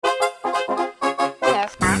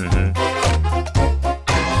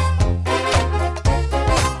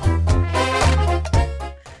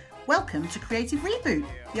to Creative Reboot,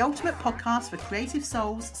 the ultimate podcast for creative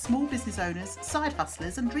souls, small business owners, side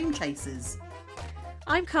hustlers and dream chasers.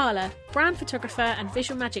 I'm Carla, brand photographer and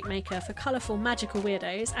visual magic maker for colourful magical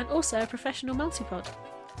weirdos and also a professional multipod.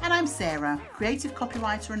 And I'm Sarah, creative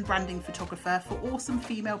copywriter and branding photographer for awesome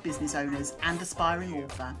female business owners and aspiring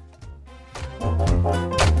author.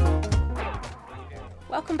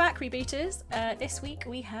 Welcome back, Rebooters. This week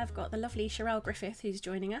we have got the lovely Sherelle Griffith who's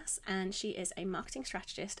joining us, and she is a marketing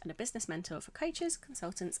strategist and a business mentor for coaches,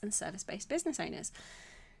 consultants and service-based business owners.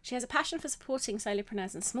 She has a passion for supporting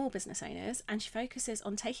solopreneurs and small business owners, and she focuses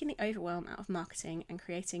on taking the overwhelm out of marketing and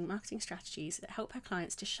creating marketing strategies that help her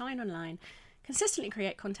clients to shine online, consistently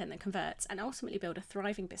create content that converts, and ultimately build a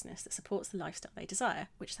thriving business that supports the lifestyle they desire,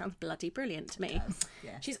 which sounds bloody brilliant to me.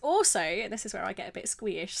 Yeah. She's also, and this is where I get a bit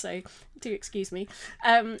squeamish, so do excuse me,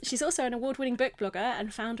 she's also an award-winning book blogger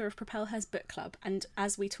and founder of Propel Hers Book Club. And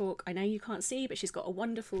as we talk, I know you can't see, but she's got a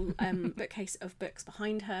wonderful bookcase of books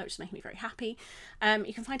behind her, which is making me very happy.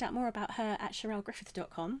 You can find out more about her at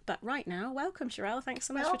SherelleGriffith.com. But right now, welcome, Sherelle. Thanks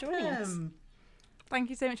so much for joining us.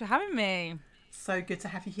 Thank you so much for having me. So good to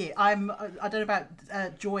have you here. I don't know about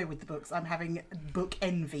joy with the books. I'm having book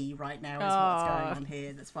envy right now is what's going on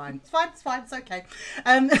here. That's fine. It's okay.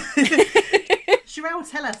 Sherelle,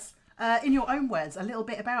 tell us, in your own words, a little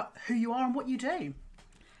bit about who you are and what you do.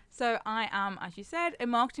 So I am, as you said, a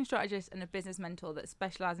marketing strategist and a business mentor that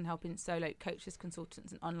specialises in helping solo coaches,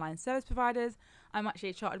 consultants and online service providers. I'm actually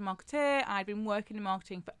a chartered marketeer. I'd been working in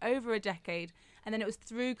marketing for over a decade, and then it was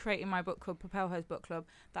through creating my book club, Propel Hers Book Club,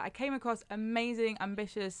 that I came across amazing,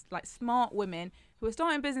 ambitious, smart women who were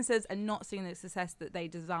starting businesses and not seeing the success that they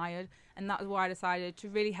desired. And that was why I decided to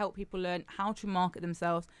really help people learn how to market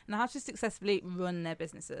themselves and how to successfully run their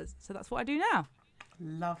businesses. So that's what I do now.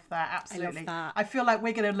 Love that, absolutely. I love that. I feel like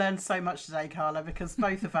we're going to learn so much today, Carla, because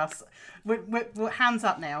both of us, we're hands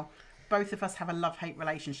up now, both of us have a love-hate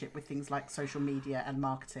relationship with things like social media and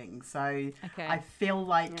marketing. So Okay. I feel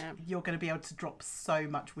like you're going to be able to drop so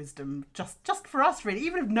much wisdom just for us, really.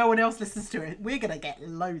 Even if no one else listens to it, we're going to get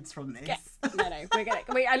loads from this. And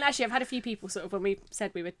actually I've had a few people sort of, when we said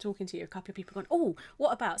we were talking to you, a couple of people gone, oh,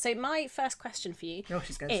 what about? So my first question for you Oh,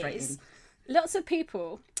 she's going straight in. Lots of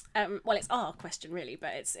people, well, it's our question really,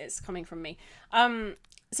 but it's coming from me.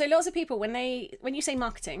 So lots of people, when you say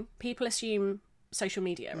marketing, people assume social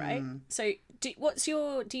media, right? So do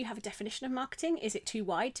you have a definition of marketing? Is it too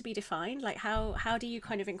wide to be defined? Like how do you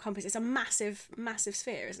kind of encompass? It's a massive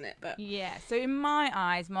sphere, isn't it? But Yeah, so in my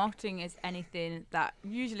eyes, marketing is anything that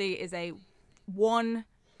usually is a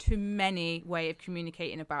one-to-many way of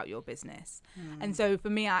communicating about your business. And so for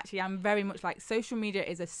me, actually, I'm very much like social media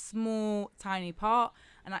is a small, tiny part.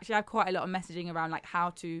 And actually, I have quite a lot of messaging around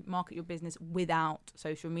how to market your business without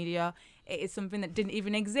social media. It is something that didn't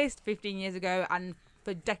even exist 15 years ago, and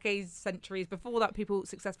for decades, centuries before that, people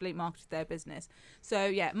successfully marketed their business. So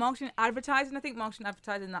yeah, marketing, advertising. I think marketing,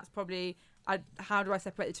 advertising. That's probably how do I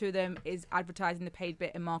separate the two of them? Is advertising the paid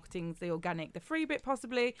bit and marketing the organic, the free bit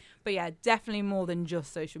possibly. But yeah, definitely more than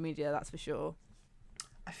just social media. That's for sure.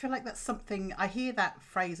 I feel like that's something, I hear that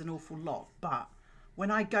phrase an awful lot, but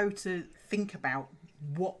when I go to think about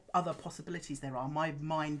what other possibilities there are, my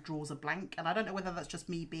mind draws a blank, and I don't know whether that's just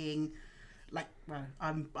me being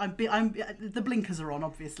I'm the blinkers are on,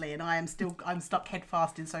 obviously, and I'm stuck head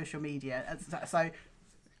fast in social media. So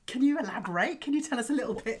can you elaborate? Can you tell us a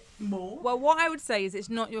little bit more? Well, what I would say is it's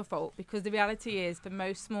not your fault, because the reality is for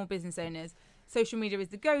most small business owners, social media is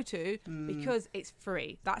the go-to because it's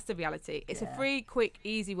free. That's the reality. It's a free, quick,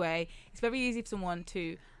 easy way. It's very easy for someone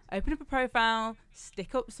to open up a profile,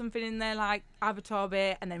 stick up something in their avatar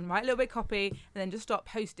bit, and then write a little bit of copy, and then just start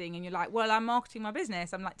posting. And you're like, well, I'm marketing my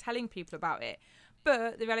business. I'm telling people about it.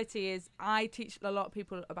 But the reality is I teach a lot of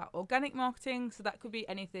people about organic marketing. So that could be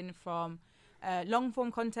anything from long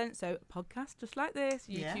form content, so podcasts just like this,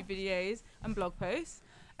 YouTube videos and blog posts,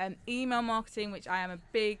 email marketing, which I am a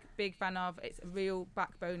big fan of. It's a real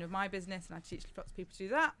backbone of my business, and I teach lots of people to do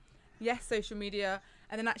that. Yes, social media.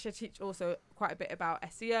 And then actually I teach also quite a bit about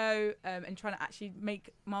SEO and trying to actually make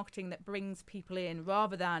marketing that brings people in,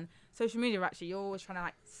 rather than social media. Actually, you're always trying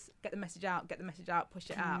to get the message out, push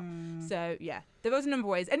it out. So yeah, there was a number of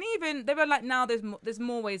ways, and even there were now there's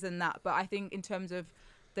more ways than that. But I think in terms of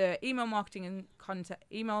the email marketing and content,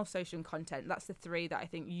 email, social and content, that's the three that I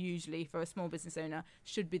think usually for a small business owner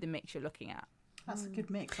should be the mix you're looking at. That's a good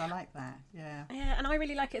mix. I like that. Yeah, and I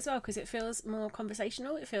really like it as well, because it feels more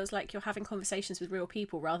conversational. It feels like you're having conversations with real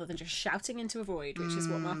people rather than just shouting into a void, which is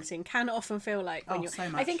what marketing can often feel like when you're so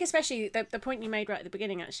much. I think especially the point you made right at the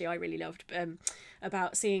beginning, actually, I really loved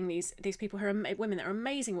about seeing these people who are women that are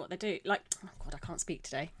amazing what they do. Oh God, I can't speak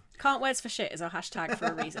today. Can't words for shit is our hashtag for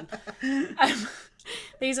a reason.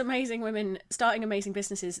 These amazing women starting amazing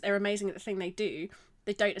businesses, they're amazing at the thing they do.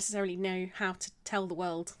 They don't necessarily know how to tell the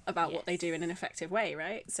world about what they do in an effective way,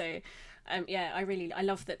 right? So I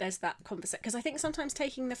love that there's that conversation, because I think sometimes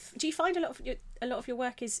taking do you find a lot of your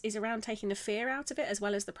work is around taking the fear out of it as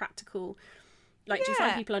well as the practical? Like, do you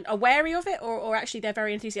find people are wary of it, or actually they're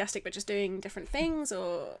very enthusiastic but just doing different things,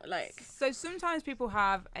 or like? So sometimes people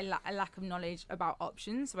have a lack of knowledge about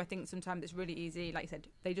options. So I think sometimes it's really easy. Like I said,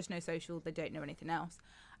 they just know social, they don't know anything else.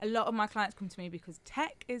 A lot of my clients come to me because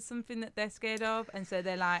tech is something that they're scared of, and so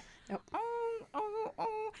they're like,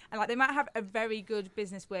 and like they might have a very good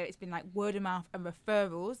business where it's been like word of mouth and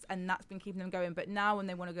referrals, and that's been keeping them going. But now when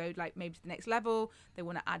they want to go like maybe to the next level, they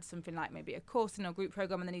want to add something like maybe a course in a group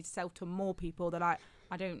program, and they need to sell to more people. They're like,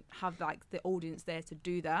 I don't have like the audience there to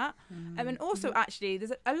do that. And then also actually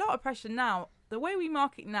there's a lot of pressure now. The way we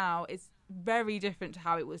market now is very different to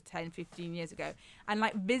how it was 10, 15 years ago. And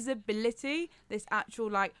like visibility, this actual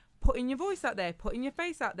like putting your voice out there, putting your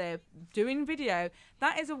face out there, doing video,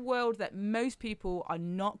 that is a world that most people are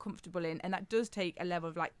not comfortable in, and that does take a level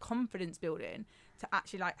of like confidence building to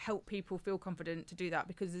actually like help people feel confident to do that,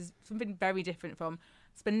 because there's something very different from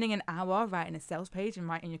spending an hour writing a sales page and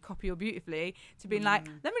writing your copy all beautifully to being like,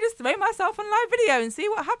 let me just throw myself on live video and see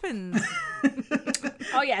what happens.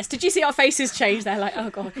 Oh yes, did you see our faces change? They're like, oh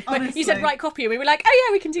god. When you said write copy, and we were like, oh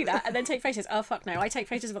yeah, we can do that, and then take photos. Oh fuck no, I take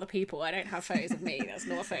photos of other people. I don't have photos of me. That's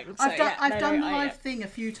not a thing. So, I've done the live thing a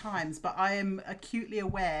few times, but I am acutely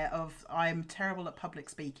aware of I'm terrible at public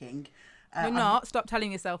speaking. You're not. Stop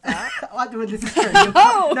telling yourself that. This is true.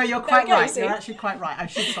 You're quite right. You're actually quite right. I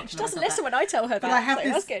should stop. She doesn't listen when I tell her that. But I have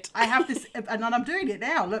this. That's good. I have this, and I'm doing it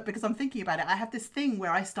now. Look, because I'm thinking about it. I have this thing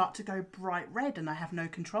where I start to go bright red, and I have no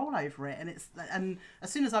control over it. And as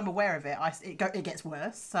soon as I'm aware of it, it gets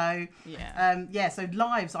worse. So So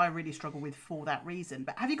lives I really struggle with for that reason.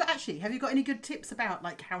 But have you got any good tips about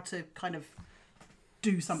like how to kind of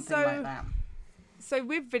do something like that? So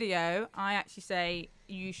with video, I actually say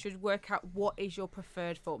you should work out what is your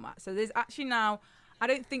preferred format. So there's actually now, I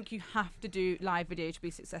don't think you have to do live video to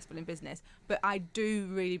be successful in business, but I do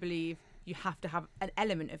really believe you have to have an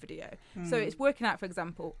element of video. So it's working out, for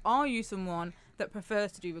example, are you someone that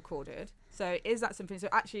prefers to do recorded? So is that something? So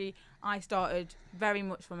actually, I started very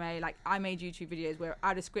much from I made YouTube videos where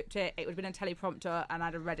I'd have scripted it would have been a teleprompter, and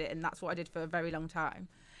I'd have read it, and that's what I did for a very long time.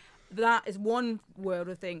 That is one world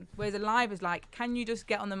of thing. Whereas a live is like, can you just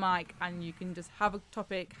get on the mic and you can just have a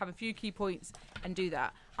topic, have a few key points and do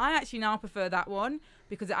that? I actually now prefer that one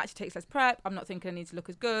because it actually takes less prep. I'm not thinking I need to look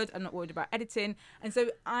as good. I'm not worried about editing. And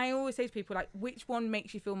so I always say to people, like, which one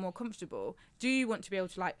makes you feel more comfortable? Do you want to be able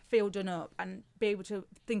to like feel done up and be able to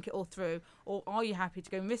think it all through? Or are you happy to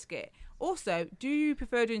go and risk it? Also, do you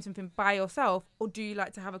prefer doing something by yourself, or do you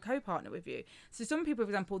like to have a co-partner with you? So some people,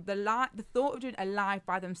 for example, the thought of doing a live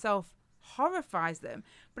by themselves horrifies them.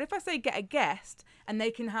 But if I say get a guest and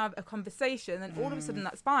they can have a conversation, then all of a sudden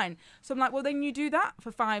that's fine. So I'm like, well, then you do that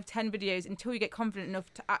for 5-10 videos until you get confident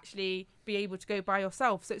enough to actually be able to go by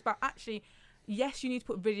yourself. So it's about actually, yes, you need to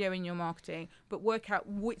put video in your marketing, but work out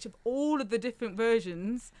which of all of the different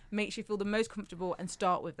versions makes you feel the most comfortable and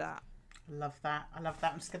start with that. Love that. I love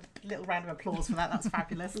that. I'm just going to a little round of applause for that. That's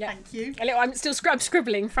fabulous. Thank you. I'm still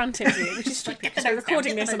scribbling frantically, which is stupid because I'm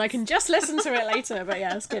recording this and I can just listen to it later. But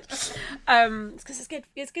yeah, it's good. Because it's good.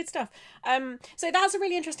 It's good stuff. So that's a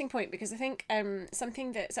really interesting point, because I think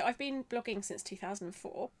something that... So I've been blogging since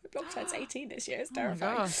 2004. My blog turns 18 this year. It's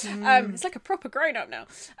terrifying. It's like a proper grown-up now.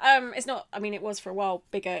 It's not... I mean, it was for a while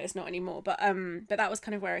bigger. It's not anymore. But that was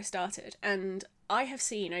kind of where I started. And I have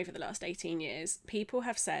seen over the last 18 years, people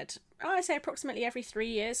have said... I say approximately every 3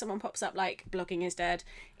 years someone pops up like, blogging is dead,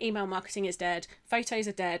 email marketing is dead, photos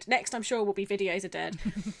are dead, next I'm sure will be videos are dead.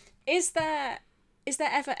 Is there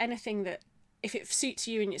ever anything that, if it suits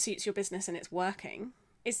you and it suits your business and it's working,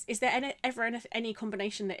 is there ever any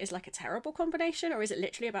combination that is like a terrible combination, or is it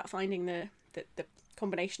literally about finding the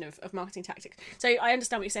combination of marketing tactics? So I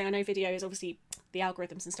understand what you're saying. I know video is obviously, the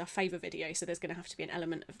algorithms and stuff favour video, so there's going to have to be an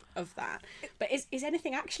element of that. But is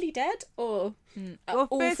anything actually dead, or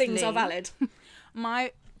all things are valid?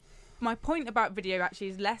 My point about video actually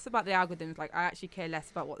is less about the algorithms. Like, I actually care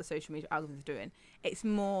less about what the social media algorithms are doing. It's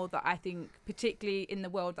more that I think, particularly in the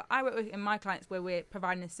world that I work with, in my clients where we're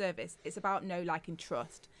providing a service, it's about know, like, and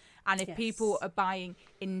trust. And if people are buying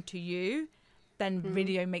into you, then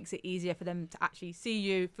video makes it easier for them to actually see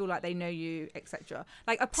you, feel like they know you, etc.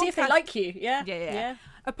 Like a podcast, see if they like you. Yeah.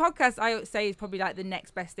 A podcast, I would say, is probably like the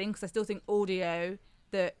next best thing, because I still think audio,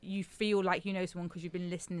 that you feel like you know someone because you've been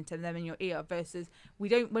listening to them in your ear, versus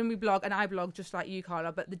when we blog, and I blog just like you,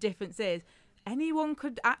 Carla, but the difference is anyone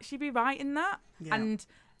could actually be writing that. Yeah. And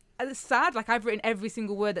it's sad. Like, I've written every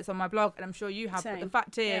single word that's on my blog, and I'm sure you have. Same. But the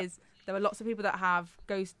fact is, there are lots of people that have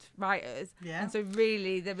ghost writers. Yeah. And so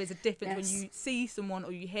really there is a difference Yes. when you see someone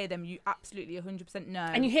or you hear them, you absolutely 100% know.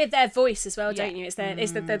 And you hear their voice as well, Yeah. don't you? It's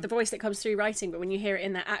the voice that comes through writing, but when you hear it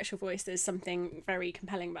in their actual voice, there's something very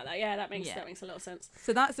compelling about that. Yeah, that makes a lot of sense.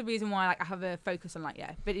 So that's the reason why, like, I have a focus on, like,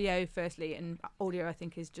 video firstly, and audio I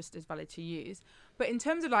think is just as valid to use. But in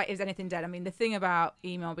terms of, like, is anything dead? I mean, the thing about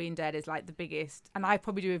email being dead is, like, the biggest, and I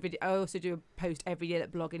probably do a video. I also do a post every year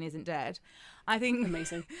that blogging isn't dead. I think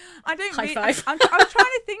Amazing. I don't. High five. I was trying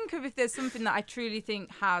to think of if there's something that I truly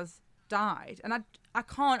think has died, and I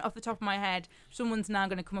can't off the top of my head. Someone's now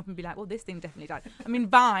going to come up and be like, "Well, this thing definitely died." I mean,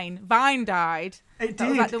 Vine died. It That did.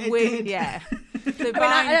 was like the it weird, did. yeah. So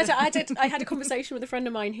I had a conversation with a friend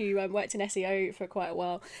of mine who worked in SEO for quite a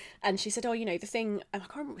while, and she said, "Oh, you know, the thing I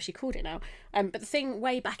can't remember what she called it now, but the thing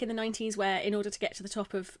way back in the 90s where in order to get to the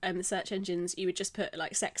top of the search engines, you would just put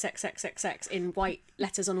like sex in white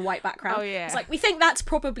letters on a white background. Oh, yeah. It's like we think that's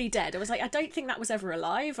probably dead. I was like, I don't think that was ever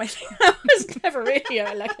alive. I think that was never really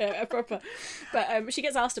a proper. But she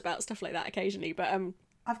gets asked about stuff like that occasionally. But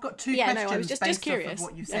I've got two Yeah, no, questions I was just based curious. off of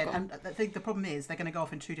what you Yeah, said, go on. and I think the problem is they're going to go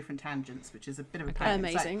off in two different tangents, which is a bit of a pain.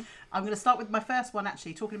 Amazing. So I'm going to start with my first one,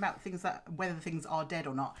 actually, talking about things that whether things are dead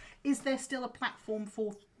or not. Is there still a platform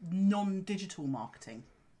for non-digital marketing?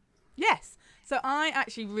 Yes. So I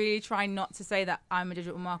actually really try not to say that I'm a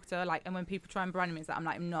digital marketer. Like, and when people try and brand me as that, I'm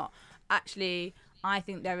like, I'm not. Actually, I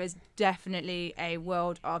think there is definitely a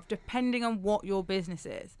world of, depending on what your business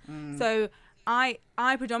is. So I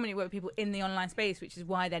predominantly work with people in the online space, which is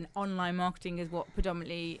why then online marketing is what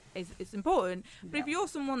predominantly is important. But if you're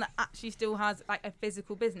someone that actually still has like a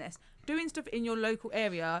physical business, doing stuff in your local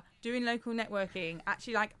area, doing local networking,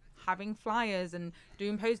 actually like having flyers and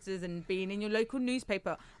doing posters and being in your local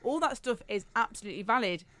newspaper, all that stuff is absolutely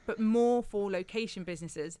valid, but more for location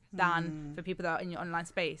businesses than for people that are in your online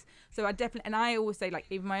space. So I definitely, and I always say, like,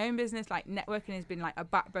 even my own business, like, networking has been like a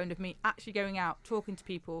backbone of me actually going out, talking to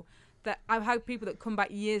people. That I've had people that come back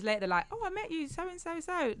years later, they're like, "Oh, I met you so and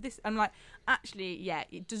so." This, I'm like, actually, yeah,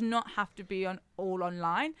 it does not have to be all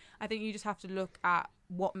online. I think you just have to look at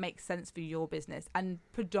what makes sense for your business, and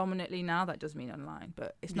predominantly now that does mean online,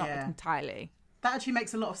 but it's not entirely. That actually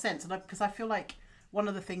makes a lot of sense, and because I feel like one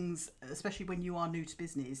of the things, especially when you are new to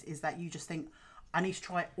business, is that you just think, I need to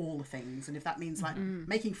try all the things, and if that means like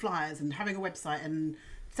making flyers and having a website and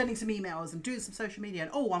sending some emails and doing some social media,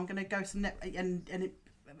 and I'm going to go some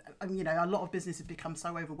you know, a lot of businesses become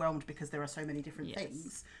so overwhelmed because there are so many different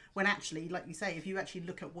things, when actually, like you say, if you actually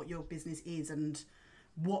look at what your business is and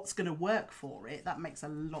what's going to work for it, that makes a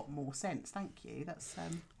lot more sense. Thank you. That's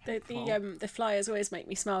the flyers always make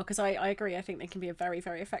me smile because I agree. I think they can be a very,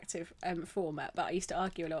 very effective format. But I used to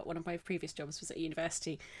argue a lot. One of my previous jobs was at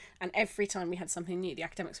university, and every time we had something new, the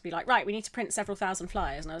academics would be like, "Right, we need to print several thousand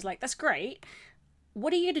flyers," and I was like, "That's great.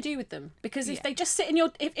 What are you going to do with them?" Because if they just sit in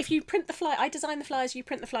your... If you print the flyer... I design the flyers, you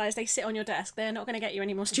print the flyers, they sit on your desk, they're not going to get you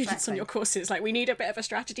any more students on your courses. Like, we need a bit of a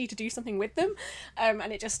strategy to do something with them.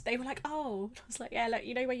 And it just... They were like, oh... I was like, yeah, like,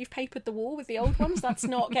 you know where you've papered the wall with the old ones? That's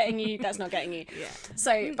not getting you... That's not getting you. Yeah.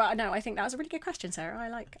 So, but no, I think that was a really good question, Sarah. I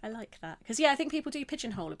like that. Because, I think people do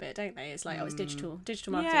pigeonhole a bit, don't they? It's like, it's digital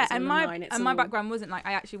marketing, Yeah, it's and online, my background wasn't like...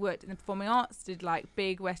 I actually worked in the performing arts, did like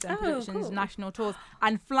big West End productions, cool. national tours,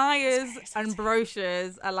 and flyers and brochures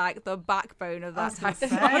are like the backbone of that type of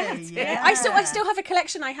thing. yeah. I still have a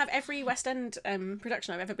collection. I have every West End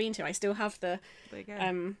production I've ever been to. I still have the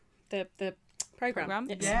program.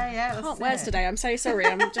 Yeah. I can't words today. I'm so sorry.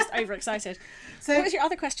 I'm just overexcited. So what was your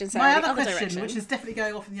other question, Sarah? My The other question, direction? which is definitely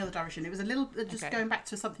going off in the other direction, it was a little going back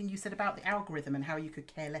to something you said about the algorithm and how you could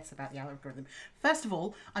care less about the algorithm. First of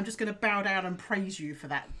all, I'm just going to bow down and praise you for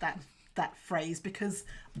that phrase, because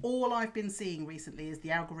all I've been seeing recently is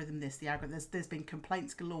the algorithm the algorithm. There's been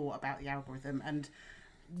complaints galore about the algorithm, and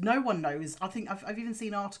no one knows. I think I've even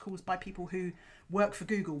seen articles by people who work for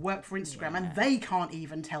Google, work for Instagram, and they can't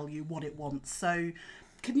even tell you what it wants. So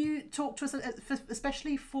can you talk to us,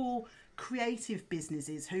 especially for creative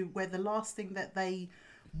businesses where the last thing that they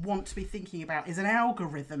want to be thinking about is an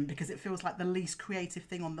algorithm, because it feels like the least creative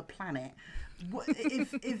thing on the planet.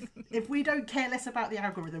 If we don't care less about the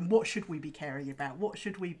algorithm, what should we be caring about? What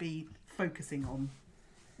should we be focusing on?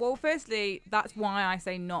 Well, firstly, that's why I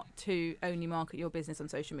say not to only market your business on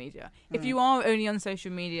social media. If you are only on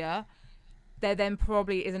social media, there then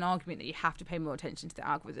probably is an argument that you have to pay more attention to the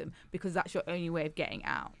algorithm, because that's your only way of getting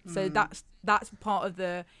out. So that's part of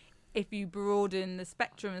the... If you broaden the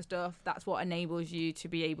spectrum and stuff, that's what enables you to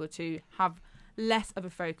be able to have less of a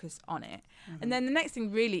focus on it. And then the next thing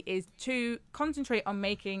really is to concentrate on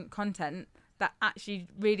making content that actually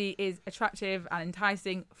really is attractive and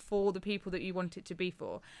enticing for the people that you want it to be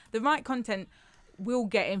for. The right content will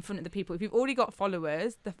get in front of the people. If you've already got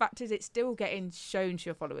followers, the fact is it's still getting shown to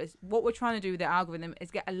your followers. What we're trying to do with the algorithm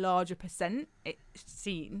is get a larger percent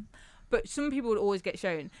seen. But some people will always get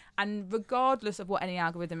shown. And regardless of what any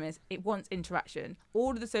algorithm is, it wants interaction.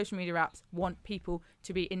 All of the social media apps want people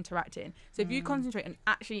to be interacting. So if you concentrate on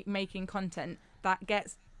actually making content that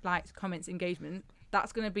gets likes, comments, engagement,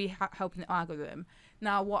 that's going to be helping the algorithm.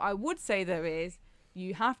 Now, what I would say, though, is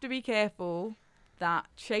you have to be careful that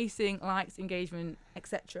chasing likes, engagement,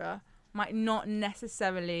 etc. might not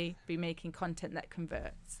necessarily be making content that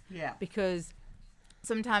converts. Yeah. Because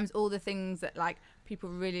sometimes all the things that like people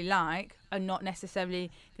really like are not necessarily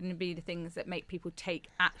going to be the things that make people take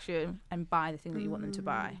action and buy the thing that you want them to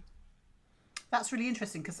buy. That's really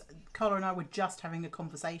interesting because Carla and I were just having a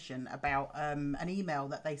conversation about an email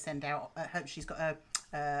that they send out. She's got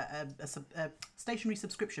a stationery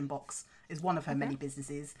subscription box is one of her many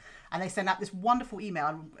businesses, and they send out this wonderful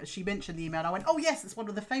email. She mentioned the email and I went, oh yes, it's one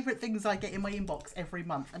of the favourite things I get in my inbox every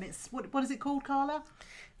month. And it's what is it called, Carla?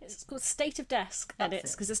 It's called State of Desk, and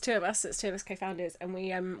it's because there's two of us co-founders, and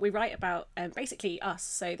we write about basically us.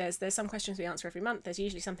 So there's some questions we answer every month. There's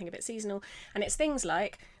usually something a bit seasonal, and it's things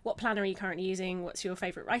like, what planner are you currently using? What's your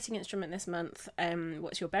favourite writing instrument this month?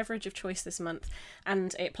 What's your beverage of choice this month?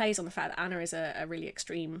 And it plays on the fact that Anna is a really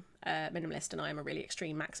extreme minimalist and I am a really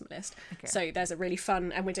extreme maximalist. Okay. So there's a really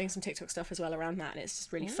fun, and we're doing some TikTok stuff as well around that, and it's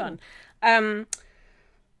just really fun.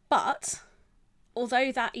 But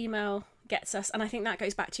although that email gets us, and I think that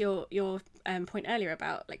goes back to your point earlier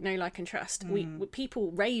about like know, like and trust. We people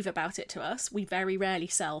rave about it to us. We very rarely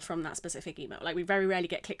sell from that specific email. Like we very rarely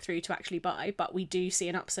get click through to actually buy, but we do see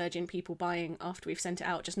an upsurge in people buying after we've sent it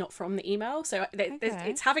out, just not from the email. So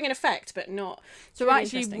it's having an effect, but not. So really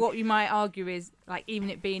actually what you might argue is like even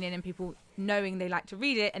it being in and people knowing they like to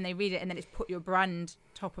read it and they read it and then it's put your brand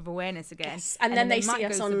top of awareness again. Yes. And then they see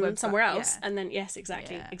us on somewhere else and then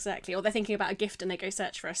exactly. Or they're thinking about a gift and they go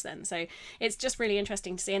search for us then. So it's just really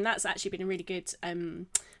interesting to see, and that's actually been a really good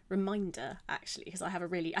reminder actually, because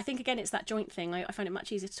I think again it's that joint thing. I find it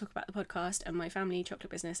much easier to talk about the podcast and my family chocolate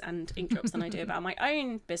business and ink drops than I do about my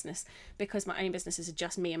own business, because my own business is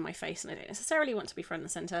just me and my face and I don't necessarily want to be front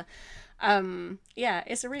and centre.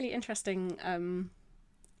 It's a really interesting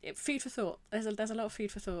food for thought. There's a lot of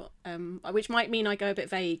food for thought, which might mean I go a bit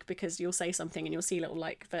vague because you'll say something and you'll see little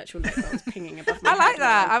like virtual light bulbs pinging above my head. I like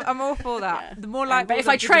that. I'm all for that. Yeah. The more light bulbs. But if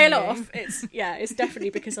I trail off, it's definitely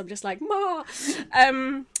because I'm just like more.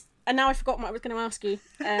 And now I forgot what I was going to ask you.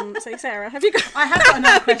 So Sarah, have you got? I have got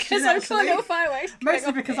another question. Because I'm full little fireworks.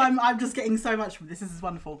 Mostly because I'm just getting so much from this. This is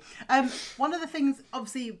wonderful. One of the things,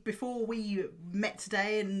 obviously, before we met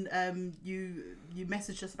today, and you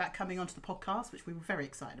messaged us about coming onto the podcast, which we were very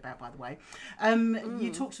excited about, by the way.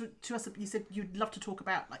 You talked to us. You said you'd love to talk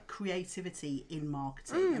about like creativity in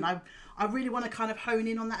marketing, and I really want to kind of hone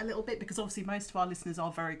in on that a little bit, because obviously most of our listeners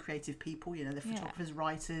are very creative people. You know, they're photographers,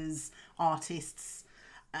 writers, artists.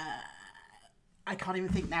 I can't even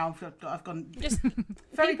think now. I've gone just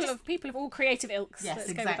people of all creative ilks. Yes,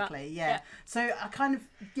 exactly. Yeah. So I kind of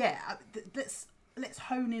let's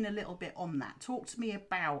hone in a little bit on that. Talk to me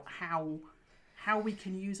about how we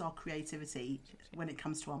can use our creativity when it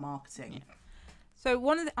comes to our marketing. Yeah.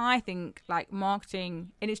 So I think like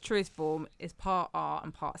marketing in its truest form is part art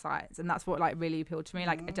and part science, and that's what like really appealed to me.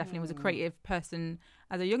 Like I definitely was a creative person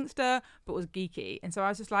as a youngster, but was geeky, and so I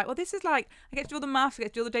was just like, well, this is like I get to do all the maths, I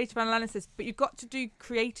get to do all the data analysis, but you've got to do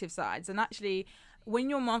creative sides. And actually,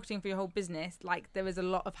 when you're marketing for your whole business, like there is a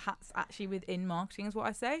lot of hats actually within marketing, is what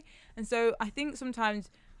I say. And so I think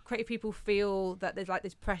sometimes creative people feel that there's like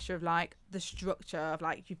this pressure of like the structure of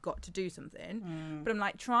like you've got to do something, but I'm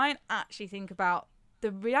like, try and actually think about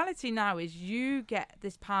the reality now is you get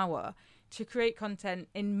this power to create content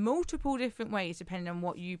in multiple different ways depending on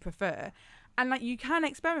what you prefer, and like you can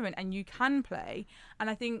experiment and you can play. And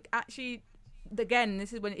I think actually again,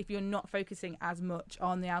 this is when if you're not focusing as much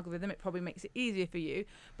on the algorithm, it probably makes it easier for you,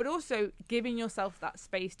 but also giving yourself that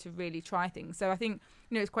space to really try things. So I think,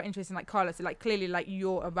 you know, it's quite interesting, like Carla, so like clearly like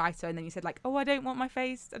you're a writer and then you said like, oh, I don't want my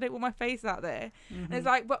face out there. And it's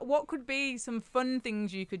like, but what could be some fun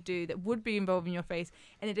things you could do that would be involving your face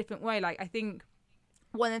in a different way? Like I think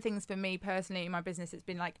one of the things for me personally in my business, it's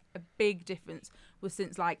been like a big difference was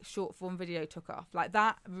since like short form video took off. Like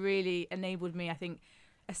that really enabled me, I think,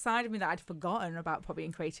 a side of me that I'd forgotten about, probably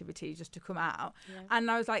in creativity, just to come out. And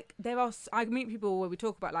I was like, I meet people where we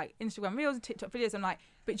talk about like Instagram Reels and TikTok videos. I'm like,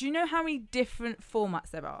 but do you know how many different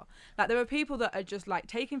formats there are? Like, there are people that are just like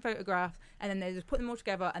taking photographs and then they just put them all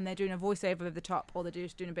together and they're doing a voiceover over the top, or they're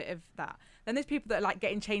just doing a bit of that. Then there's people that are like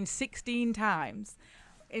getting changed 16 times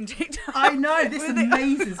in TikTok. I know, this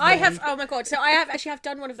amazes me. I have, oh my god, so I have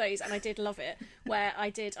done one of those, and I did love it, where I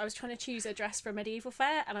was trying to choose a dress for a medieval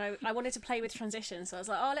fair, and I wanted to play with transitions, so I was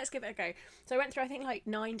like, oh, let's give it a go. So I went through, I think, like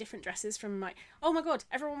 9 different dresses from like, oh my god,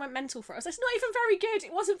 everyone went mental for it. I was like, it's not even very good,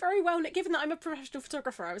 it wasn't very well lit, given that I'm a professional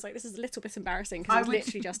photographer. I was like, this is a little bit embarrassing, because it was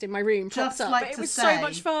literally just in my room, propped up, but it was so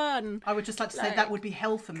much fun. I would just like to say that would be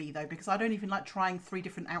hell for me, though, because I don't even like trying 3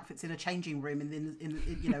 different outfits in a changing room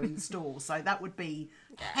in the store, so that would be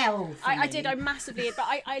hell for me. I massively, but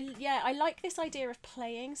I like this idea of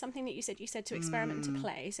playing, something that you said to experiment and to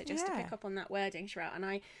play, so just to pick up on that wording, Sherelle, and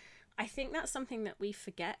I think that's something that we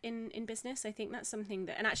forget in business. I think that's something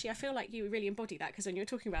that, and actually I feel like you really embody that, because when you're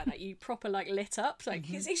talking about that, you proper like lit up, like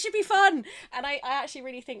it should be fun, and I actually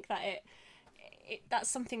really think that that's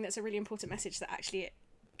something that's a really important message, that actually it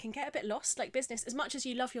can get a bit lost. Like, business, as much as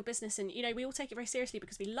you love your business, and you know, we all take it very seriously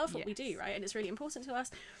because we love what we do, right, and it's really important to us,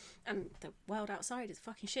 and the world outside is a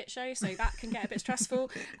fucking shit show, so that can get a bit stressful,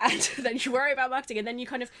 and then you worry about marketing, and then you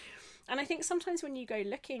kind of, and I think sometimes when you go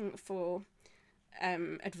looking for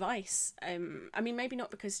advice, I mean, maybe not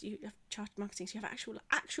because you have chartered marketing, so you have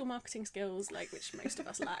actual marketing skills, like, which most of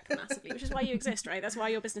us lack massively, which is why you exist, right? That's why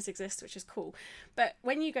your business exists, which is cool. But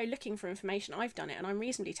when you go looking for information, I've done it, and I'm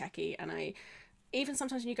reasonably techie, and even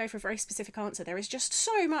sometimes when you go for a very specific answer, there is just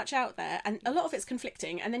so much out there, and a lot of it's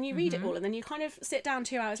conflicting, and then you read it all, and then you kind of sit down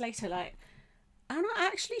 2 hours later like, I'm not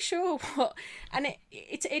actually sure what, and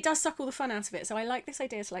it does suck all the fun out of it. So I like this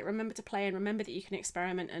idea to like remember to play, and remember that you can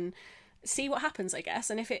experiment and see what happens, I guess,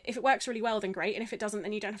 and if it works really well, then great, and if it doesn't,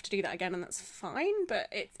 then you don't have to do that again, and that's fine.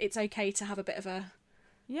 But it's okay to have a bit of a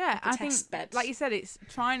I think bed. Like you said, it's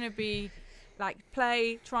trying to be like,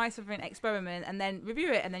 play, try something, experiment, and then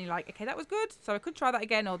review it, and then you're like, okay, that was good, so I could try that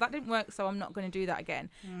again, or that didn't work, so I'm not going to do that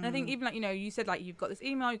again. And I think even like, you know, you said like, you've got this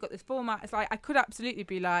email, you've got this format, it's like, I could absolutely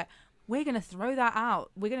be like, we're going to throw that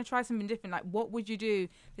out, we're going to try something different, like, what would you do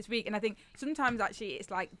this week? And I think sometimes actually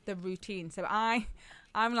it's like the routine. So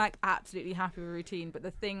I'm like absolutely happy with routine, but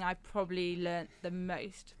the thing I probably learnt the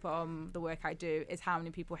most from the work I do is how many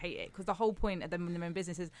people hate it, because the whole point of them in their own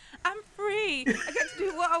business is, I'm free, I get to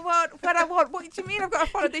do what I want when I want. What do you mean I've got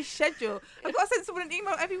to follow this schedule? I've got to send someone an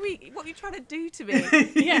email every week. What are you trying to do to me?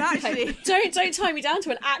 Yeah, actually, don't tie me down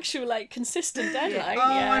to an actual like consistent deadline.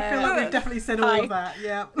 I feel like we've definitely said all of that.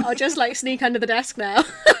 Yeah, I'll just like sneak under the desk now.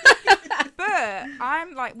 But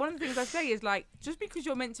I'm like, one of the things I say is like, just because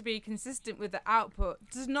you're meant to be consistent with the output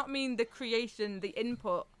does not mean the creation, the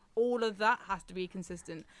input, all of that has to be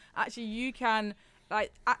consistent. Actually, you can,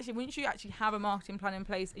 like, once you actually have a marketing plan in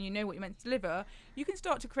place and you know what you're meant to deliver, you can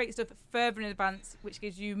start to create stuff further in advance, which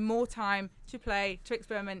gives you more time to play, to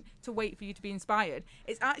experiment, to wait for you to be inspired.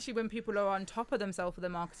 It's actually when people are on top of themselves with their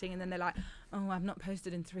marketing, and then they're like, oh, I've not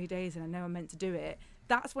posted in 3 days and I know I'm meant to do it.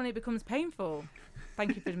 That's when it becomes painful.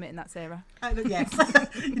 Thank you for admitting that, Sarah. Yes.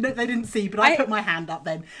 You know, they didn't see, but I put my hand up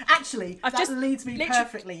then. Actually, that leads me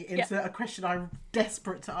perfectly into a question I'm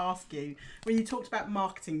desperate to ask you. When you talked about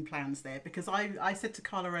marketing plans there, because I said to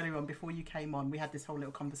Carla earlier on, before you came on, we had this whole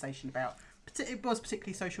little conversation about, it was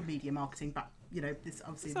particularly social media marketing, but, you know, this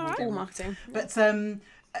obviously is all marketing. But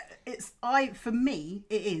for me,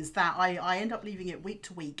 it is that I end up leaving it week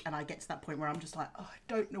to week, and I get to that point where I'm just like, oh, I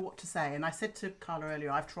don't know what to say. And I said to Carla earlier,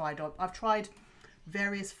 I've tried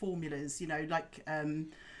various formulas, you know, like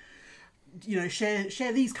you know,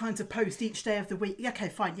 share these kinds of posts each day of the week. Okay,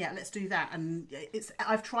 fine, yeah, let's do that. And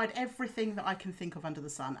I've tried everything that I can think of under the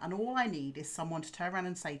sun, and all I need is someone to turn around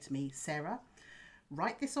and say to me, Sarah,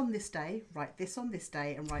 write this on this day, write this on this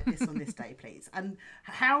day, and write this on this day, please. And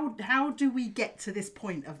how do we get to this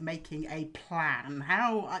point of making a plan?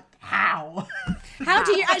 How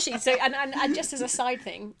do you actually? So and just as a side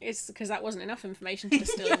thing, is because that wasn't enough information to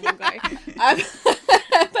distill in one go.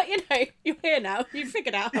 But you know, you're here now. You've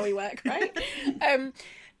figured out how we work, right?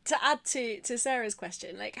 To add to Sarah's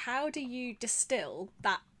question, like, how do you distill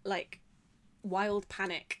that like wild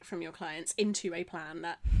panic from your clients into a plan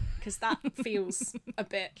that? Because that feels a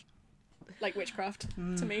bit like witchcraft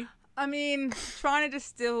to me. I mean, trying to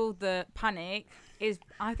distill the panic is,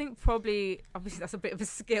 I think, probably, obviously that's a bit of a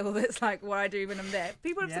skill. That's like what I do when I'm there.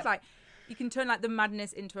 People have said like, you can turn like the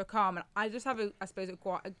madness into a calm, and I just have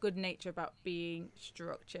quite a good nature about being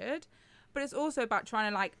structured, but it's also about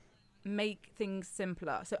trying to like make things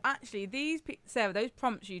simpler. So actually Sarah, those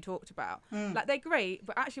prompts you talked about, like they're great,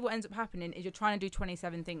 but actually what ends up happening is you're trying to do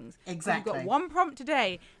 27 things. Exactly. So you've got one prompt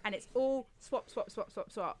today and it's all swap.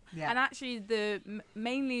 Yeah. And actually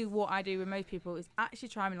mainly what I do with most people is actually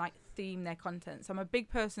try and like theme their content. So I'm a big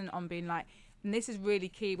person on being like, and this is really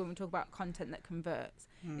key when we talk about content that converts,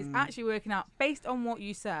 is actually working out based on what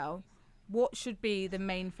you sell, what should be the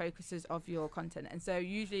main focuses of your content. And so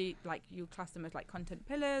usually like you class them as like content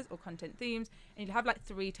pillars or content themes, and you'll have like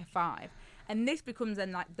 3 to 5. And this becomes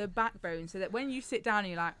then like the backbone, so that when you sit down and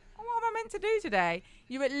you're like, oh, what am I meant to do today?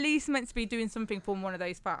 You're at least meant to be doing something from one of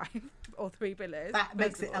those 5 or 3 pillars. That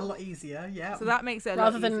makes it a lot easier, yeah. So that makes it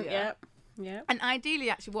rather lot than easier. yeah. And ideally,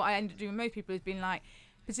 actually, what I end up doing with most people is being like,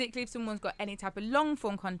 particularly if someone's got any type of long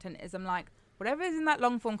form content, is I'm like, whatever is in that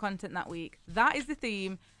long form content that week, that is the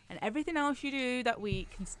theme, and everything else you do that week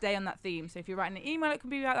can stay on that theme. So if you're writing an email, it can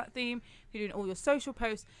be about that theme. If you're doing all your social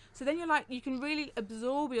posts, so then you're like, you can really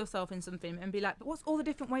absorb yourself in something and be like, but what's all the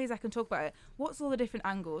different ways I can talk about it? What's all the different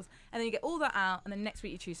angles? And then you get all that out, and then next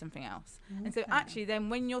week you choose something else. Okay. And so actually then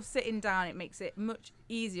when you're sitting down, it makes it much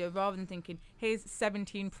easier rather than thinking, here's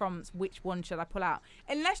 17 prompts, which one should I pull out?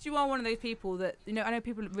 Unless you are one of those people that, you know, I know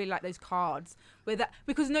people really like those cards where that,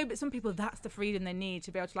 because no, but some people, that's the freedom they need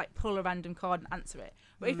to be able to like pull a random card and answer it.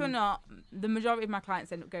 But if you're not, the majority of my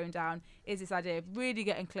clients end up going down is this idea of really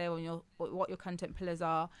getting clear on what your content pillars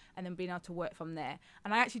are, and then being able to work from there.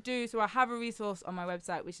 And I actually do, so I have a resource on my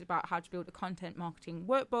website which is about how to build a content marketing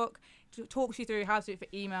workbook. It talks you through how to do it for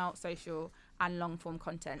email, social and long form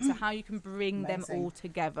content, so how you can bring them all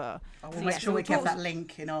together. We'll make sure we get that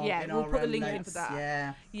link in our we'll put the link notes. in for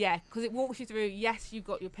that. Because it walks you through, yes, you've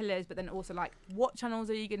got your pillars, but then also like, what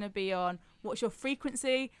channels are you going to be on, what's your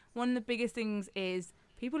frequency. One of the biggest things is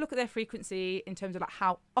people look at their frequency in terms of like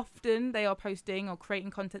how often they are posting or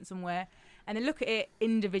creating content somewhere, and they look at it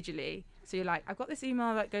individually. So you're like, I've got this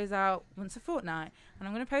email that goes out once a fortnight, and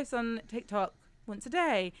I'm going to post on TikTok once a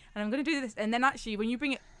day, and I'm going to do this. And then actually when you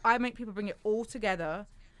bring it, I make people bring it all together,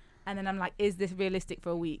 and then I'm like, is this realistic for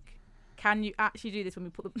a week? Can you actually do this when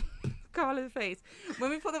we put them Carla's face,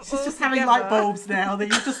 when we put them She's all just together? having light bulbs now that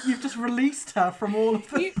you've just released her from all of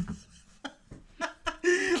them.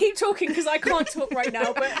 Keep talking because I can't talk right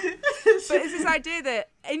now, but it's this idea that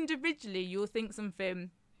individually you'll think something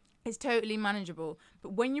is totally manageable,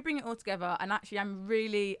 but when you bring it all together, and actually I'm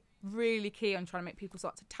really key on trying to make people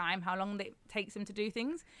start to time how long it takes them to do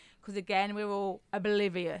things, because again we're all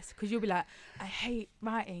oblivious, because you'll be like, I hate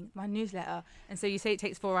writing my newsletter, and so you say it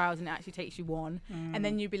takes 4 hours and it actually takes you 1, and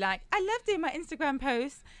then you'll be like, I love doing my Instagram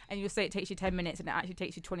posts, and you'll say it takes you 10 minutes and it actually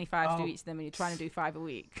takes you 25 to do each of them, and you're trying to do 5 a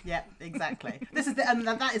week. Yeah, exactly. And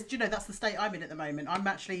that is, that's the state I'm in at the moment. I'm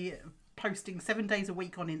actually posting 7 days a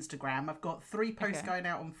week on Instagram. I've got 3 posts going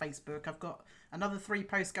out on Facebook. I've got another 3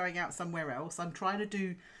 posts going out somewhere else. I'm trying to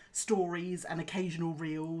do stories and occasional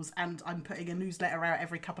reels, and I'm putting a newsletter out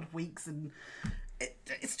every couple of weeks, and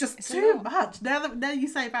it's just too much. Now you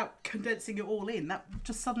say about condensing it all in, that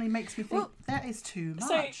just suddenly makes me think that is too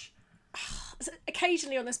much. So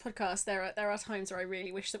occasionally on this podcast there are times where I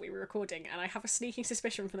really wish that we were recording, and I have a sneaking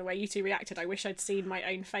suspicion from the way you two reacted, I wish I'd seen my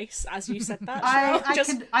own face as you said that.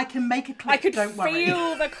 I can make a clip, I could don't worry.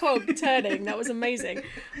 feel the cog turning. That was amazing.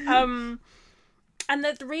 And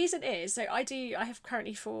the reason is, so I have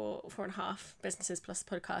currently 4.5 businesses plus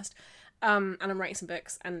the podcast, and I'm writing some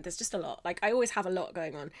books, and there's just a lot. Like, I always have a lot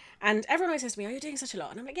going on, and everyone always says to me, oh, you're doing such a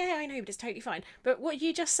lot, and I'm like, yeah, I know, but it's totally fine. But what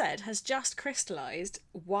you just said has just crystallised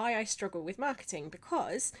why I struggle with marketing,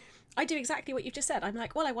 because I do exactly what you've just said. I'm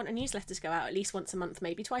like, well, I want a newsletter to go out at least once a month,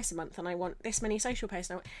 maybe twice a month, and I want this many social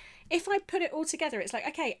posts. If I put it all together, it's like,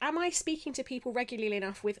 okay, am I speaking to people regularly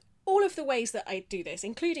enough with all of the ways that I do this,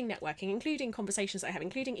 including networking, including conversations I have,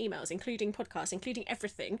 including emails, including podcasts, including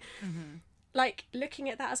everything? Mm-hmm. Like, looking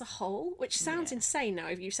at that as a whole, which sounds insane now.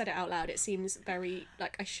 If you said it out loud, it seems very,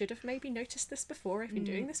 like, I should have maybe noticed this before. I've been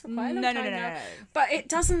doing this for quite a long time now. No. But it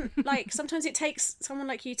doesn't, like, sometimes it takes someone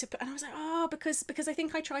like you to put, and I was like, because I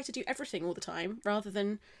think I try to do everything all the time rather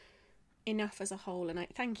than enough as a whole. And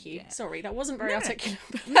thank you. Yeah. Sorry, that wasn't very articulate.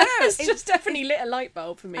 But it's just definitely lit a light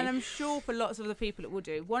bulb for me. And I'm sure for lots of other people it will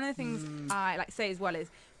do. One of the things I like to say as well is,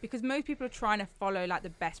 because most people are trying to follow, like, the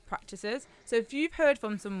best practices. So if you've heard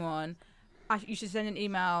from someone, you should send an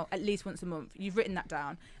email at least once a month. You've written that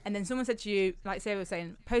down. And then someone said to you, like Sarah was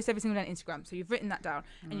saying, post every single day on Instagram. So you've written that down.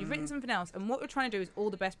 And you've written something else. And what you're trying to do is all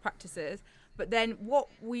the best practices. But then what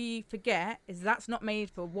we forget is that's not made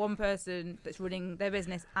for one person that's running their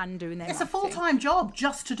business and doing their marketing. A full-time job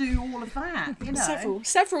just to do all of that, you know.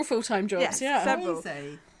 Several full-time jobs, yeah. Several.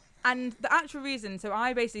 Crazy. And the actual reason, so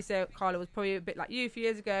I basically say Carla was probably a bit like you a few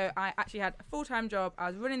years ago. I actually had a full-time job. I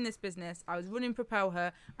was running this business. I was running Propel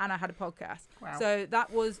Her, and I had a podcast. Wow. So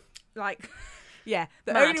that was like, yeah,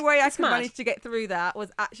 the Mad. only way I It's could mad. manage to get through that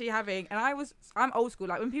was actually having, and I'm old school.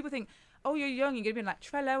 Like when people think, oh, you're young, you're going to be in like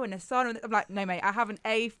Trello and Asana. I'm like, no, mate, I have an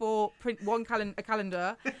A4 print a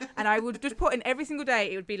calendar, and I would just put in every single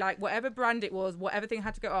day. It would be like whatever brand it was, whatever thing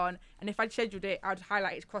had to go on. And if I'd scheduled it, I'd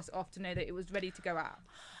highlight it, cross it off to know that it was ready to go out.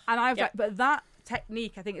 And I was Yep. like, but that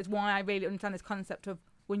technique, I think, is why I really understand this concept of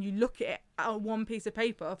when you look at it on one piece of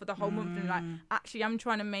paper for the whole month and like, actually, I'm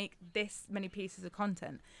trying to make this many pieces of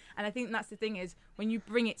content. And I think that's the thing is when you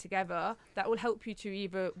bring it together, that will help you to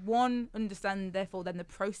either, one, understand, therefore, then the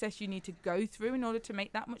process you need to go through in order to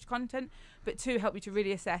make that much content, but two, help you to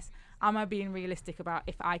really assess, am I being realistic about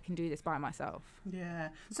if I can do this by myself? Yeah.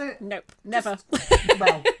 So Nope, never.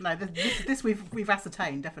 well, no, this we've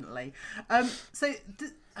ascertained definitely.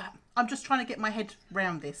 I'm just trying to get my head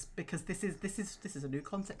round this because this is a new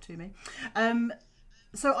concept to me.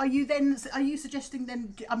 So are you suggesting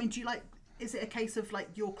then? I mean, do you like? Is it a case of like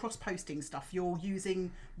you're cross-posting stuff? You're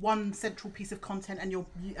using one central piece of content and you're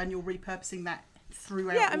repurposing that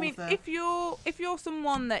throughout. Yeah, I mean, if you're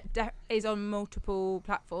someone that is on multiple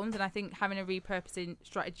platforms, and I think having a repurposing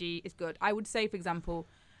strategy is good. I would say, for example,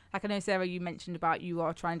 like I know Sarah, you mentioned about you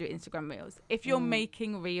are trying to do Instagram Reels. If you're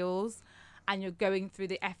making Reels and you're going through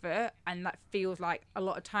the effort, and that feels like a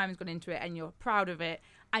lot of time has gone into it, and you're proud of it,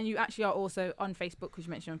 and you actually are also on Facebook, because you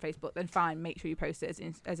mentioned on Facebook, then fine, make sure you post it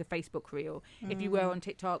as a Facebook reel. If you were on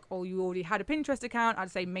TikTok or you already had a Pinterest account, I'd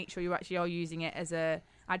say make sure you actually are using it as a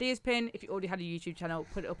ideas pin. If you already had a YouTube channel,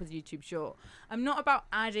 put it up as a YouTube short. I'm not about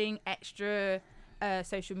adding extra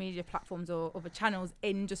social media platforms or other channels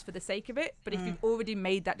in just for the sake of it, but if you've already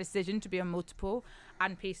made that decision to be on multiple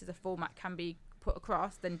and pieces of format can be put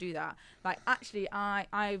across, then do that. Like actually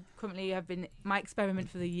I currently have been, my experiment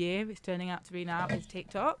for the year, it's turning out to be now, is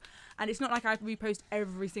TikTok. And it's not like I repost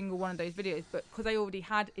every single one of those videos, but because I already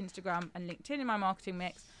had Instagram and LinkedIn in my marketing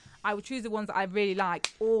mix, I would choose the ones that I really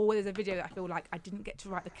like, or where there's a video that I feel like I didn't get to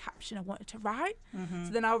write the caption I wanted to write.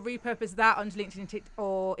 So then I'll repurpose that onto LinkedIn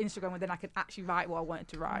or Instagram, where then I can actually write what I wanted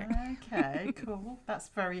to write. Okay, cool. That's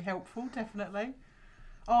very helpful, definitely.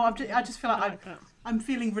 Oh, I just feel like I'm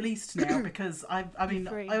feeling released now because I've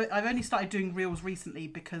only started doing reels recently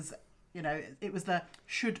because, you know, it was the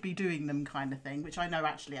should be doing them kind of thing, which I know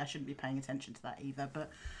actually I shouldn't be paying attention to that either.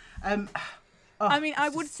 But I mean, I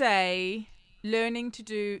would say learning to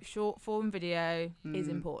do short form video is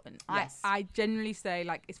important. Yes. I generally say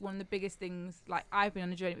like it's one of the biggest things. Like I've been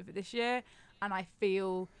on a journey with it this year, and I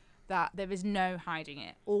feel that there is no hiding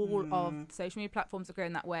it. All of social media platforms are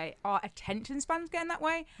going that way. Our attention span's going that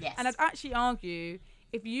way. Yes. And I'd actually argue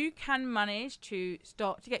if you can manage to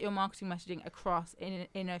start to get your marketing messaging across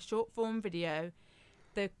in a short form video,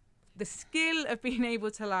 the skill of being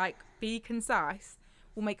able to like be concise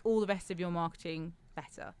will make all the rest of your marketing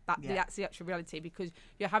better. That's the actual reality, because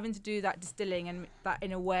you're having to do that distilling, and that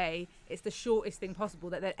in a way it's the shortest thing possible,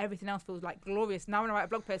 that then everything else feels like glorious. Now when I write a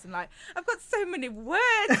blog post, I'm like, I've got so many words,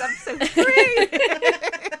 I'm so free.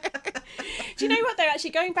 Do you know what though,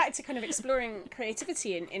 actually going back to kind of exploring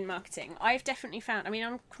creativity in marketing, I've definitely found, I mean,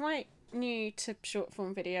 I'm quite new to short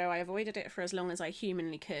form video. I avoided it for as long as I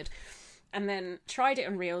humanly could, and then tried it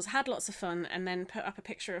on Reels, had lots of fun, and then put up a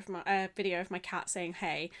picture of my video of my cat saying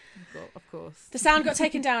hey. Of course. The sound got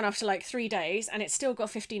taken down after like 3 days, and it's still got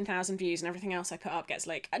 15,000 views, and everything else I put up gets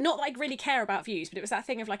like, not like really care about views, but it was that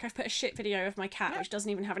thing of like, I've put a shit video of my cat which doesn't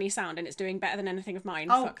even have any sound, and it's doing better than anything of mine.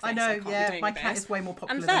 Oh, Fuck this, I know, can't be yeah, doing my this. cat is way more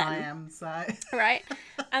popular And than then- I am, so Right.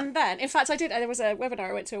 And then, in fact, there was a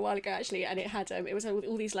webinar I went to a while ago actually, and it had it was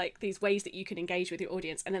all these like these ways that you can engage with your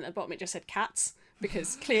audience, and then at the bottom it just said cats,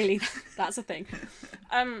 because clearly that's a thing.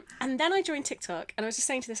 And then I joined TikTok, and I was just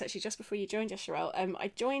saying to this actually just before you joined us, Sherelle.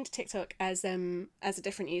 I joined TikTok as a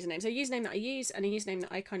different username, so a username that I use and a username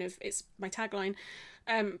that I kind of, it's my tagline,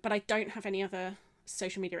 but I don't have any other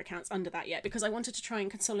social media accounts under that yet, because I wanted to try and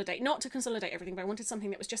consolidate, not to consolidate everything, but I wanted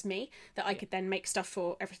something that was just me, that I could then make stuff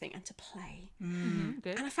for everything and to play.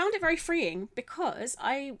 Good. And I found it very freeing, because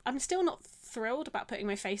I'm still not thrilled about putting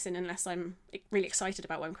my face in unless I'm really excited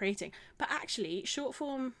about what I'm creating. But actually, short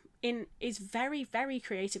form is very, very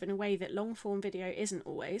creative in a way that long form video isn't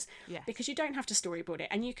always. Yes. Because you don't have to storyboard it,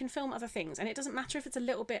 and you can film other things, and it doesn't matter if it's a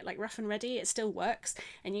little bit like rough and ready, it still works.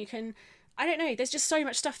 And you can I don't know, there's just so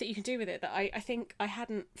much stuff that you can do with it that I think I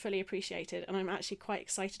hadn't fully appreciated, and I'm actually quite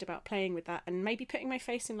excited about playing with that and maybe putting my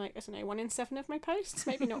face in, like, I don't know, 1 in 7 of my posts,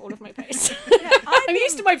 maybe not all of my posts. I'm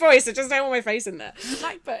used to my voice, I just don't want my face in there.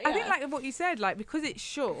 But, yeah. I think, like what you said, like, because it's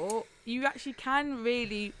short, you actually can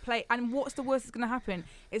really play, and what's the worst that's going to happen?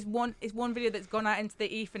 It's one video that's gone out into the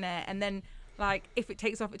Ethernet, and then, like, if it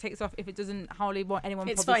takes off, it takes off. If it doesn't, hardly anyone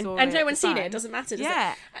it's probably fine. saw And it. no one's seen it. It doesn't matter, does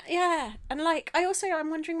it? Yeah. And, like,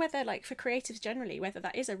 I'm wondering whether, like, for creatives generally, whether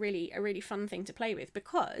that is a really fun thing to play with,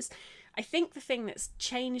 because I think the thing that's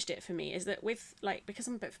changed it for me is that with, like, because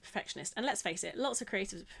I'm a bit of a perfectionist, and let's face it, lots of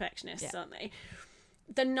creatives are perfectionists, aren't they?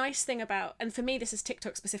 The nice thing about, and for me this is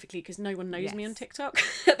TikTok specifically because no one knows me on TikTok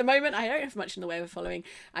at the moment. I don't have much in the way of following.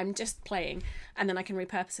 I'm just playing, and then I can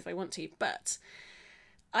repurpose if I want to. But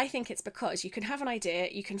I think it's because you can have an idea,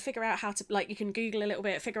 you can figure out how to, like, you can Google a little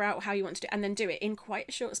bit, figure out how you want to do it, and then do it in quite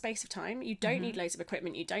a short space of time. You don't need loads of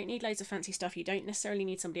equipment, you don't need loads of fancy stuff, you don't necessarily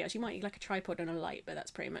need somebody else. You might need, like, a tripod and a light, but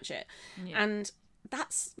that's pretty much it. Yeah. And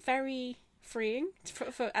that's very freeing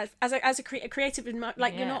as a creative,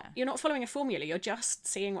 like, you're not following a formula, you're just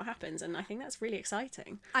seeing what happens, and I think that's really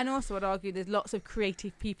exciting. And also I'd argue there's lots of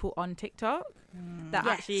creative people on TikTok that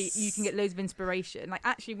actually you can get loads of inspiration. Like,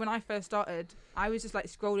 actually when I first started, I was just, like,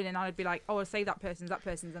 scrolling and I'd be like, oh, I'll say that person's,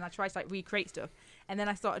 and I tried to, like, recreate stuff, and then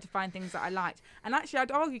I started to find things that I liked. And actually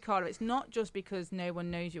I'd argue, Carla, it's not just because no one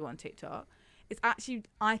knows you on TikTok, it's actually,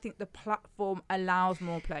 I think the platform allows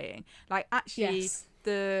more playing. Like, actually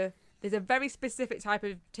there's a very specific type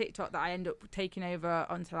of TikTok that I end up taking over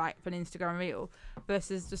onto, like, an Instagram reel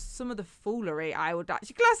versus just some of the foolery I would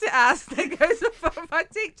actually class it as that goes up on my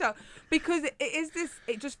TikTok, because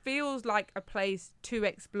it just feels like a place to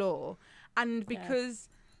explore, and because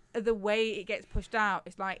of the way it gets pushed out,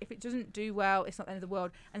 it's like, if it doesn't do well, it's not the end of the world,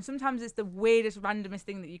 and sometimes it's the weirdest, randomest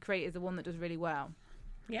thing that you create is the one that does really well.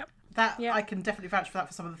 Yep. I can definitely vouch for that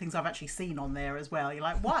for some of the things I've actually seen on there as well. You're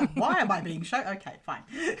like, why am I being shown? Okay, fine.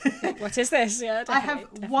 What is this? Yeah, I have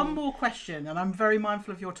one more question, and I'm very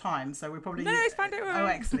mindful of your time, so we're probably... No, it's fine, don't worry. Oh,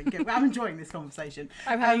 excellent. Good. I'm enjoying this conversation.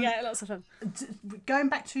 I'm having lots of fun. Going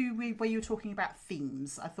back to where you were talking about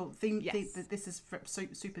themes, I thought this is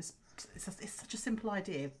super... It's such a simple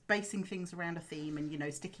idea, basing things around a theme and, you know,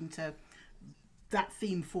 sticking to that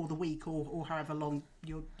theme for the week or however long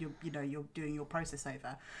you're doing your process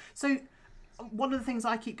over. So one of the things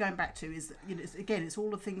I keep going back to is, you know, it's all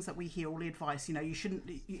the things that we hear, all the advice, you know, you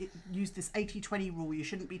shouldn't use this 80-20 rule, you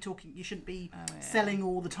shouldn't be selling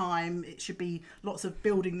all the time, it should be lots of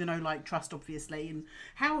building the know, like, trust, obviously. And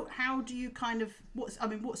how do you kind of,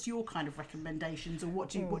 what's your kind of recommendations, or what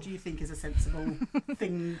do you think is a sensible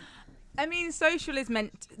thing? I mean, social is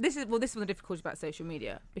meant... This is one of the difficulties about social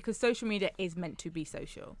media, because social media is meant to be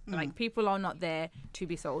social. Like, people are not there to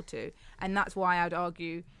be sold to. And that's why I'd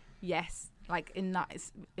argue, yes, like, in that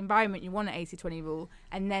environment, you want an 80-20 rule.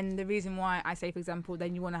 And then the reason why I say, for example,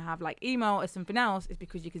 then you want to have, like, email as something else is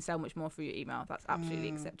because you can sell much more through your email. That's absolutely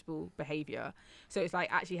acceptable behaviour. So it's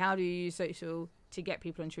like, actually, how do you use social to get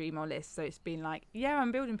people onto your email list? So it's been like, yeah,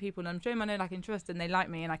 I'm building people and I'm showing my know, like, and trust, and they like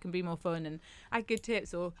me, and I can be more fun and add good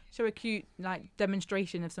tips or show a cute, like,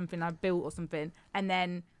 demonstration of something I've built or something, and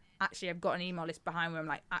then actually I've got an email list behind where I'm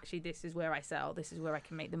like, actually, this is where I sell, this is where I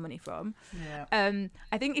can make the money from. I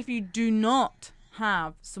think if you do not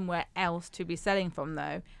have somewhere else to be selling from,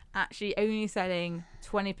 though, actually only selling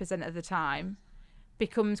 20% of the time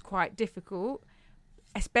becomes quite difficult,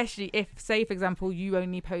 especially if, say, for example, you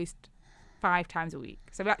only post 5 times a week.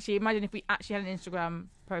 So actually, imagine if we actually had an Instagram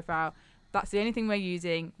profile, that's the only thing we're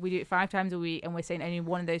using, we do it 5 times a week, and we're saying only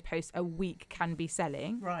one of those posts a week can be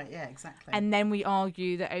selling. Right, yeah, exactly. And then we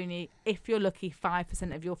argue that only, if you're lucky,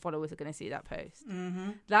 5% of your followers are going to see that post.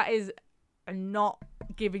 That is not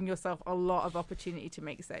giving yourself a lot of opportunity to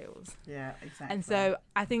make sales. Yeah, exactly. And so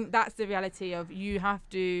I think that's the reality of, you have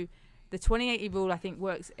to... The 20-80 rule, I think,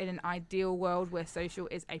 works in an ideal world where social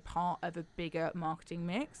is a part of a bigger marketing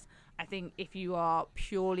mix. I think if you are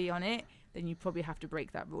purely on it, then you probably have to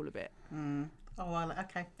break that rule a bit. Oh, well,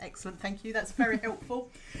 okay, excellent, thank you. That's very helpful.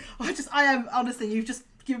 I am honestly, you've just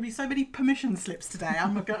given me so many permission slips today.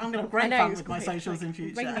 I'm going to have great fun with my socials in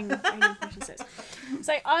future. Raining permission slips.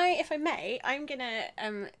 So if I may, I'm going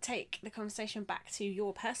to take the conversation back to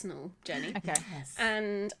your personal journey. Okay. Yes.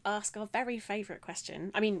 And ask our very favourite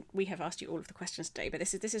question. I mean, we have asked you all of the questions today, but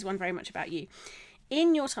this is one very much about you.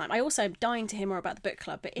 In your time, I also am dying to hear more about the book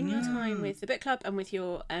club, but in your time with the book club and with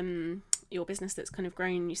your business that's kind of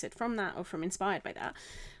grown, you said, from that or from inspired by that,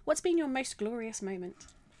 what's been your most glorious moment?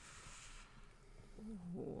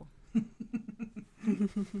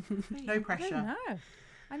 No pressure.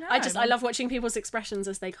 I know. I love watching people's expressions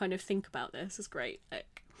as they kind of think about this. It's great.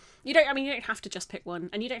 Like, you don't have to just pick one,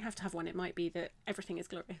 and you don't have to have one. It might be that everything is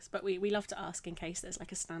glorious, but we love to ask in case there's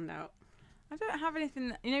like a standout. I don't have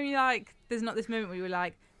anything. You like, there's not this moment where you were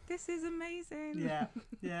like, this is amazing.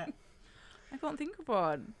 Yeah. I can't think of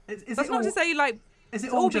one. Is That's not to say like. Is it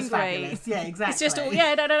it's all been just great. fabulous? Yeah, exactly. It's just all,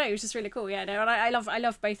 no, it was just really cool. Yeah, no, and I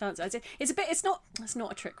love both answers. It's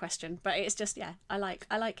not a trick question, but it's just, I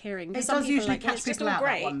like hearing. It some does people usually like, catch people out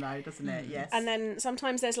that one though, doesn't it? Yes. And then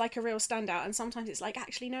sometimes there's like a real standout, and sometimes it's like,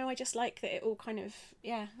 actually no, I just like that it all kind of,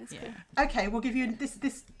 it's cool. Okay, we'll give you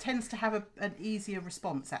this tends to have an easier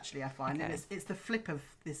response actually, I find. Okay. And it's the flip of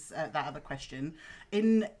this that other question.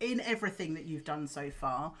 In everything that you've done so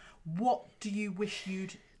far, what do you wish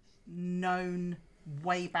you'd known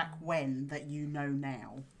way back when that you know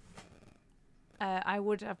now? I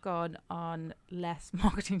would have gone on less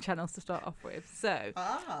marketing channels to start off with. So,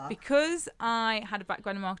 because I had a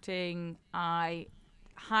background in marketing, I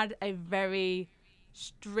had a very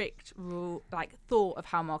strict rule, like thought of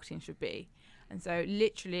how marketing should be. And so,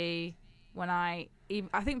 literally, when I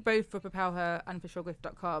think both for Propel Her and for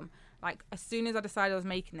SureGrift.com, like as soon as I decided I was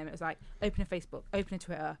making them, it was like open a Facebook, open a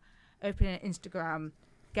Twitter, open an Instagram,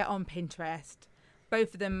 get on Pinterest.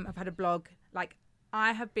 Both of them have had a blog. Like,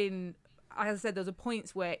 I have been, as I said, there was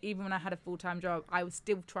points where even when I had a full-time job, I was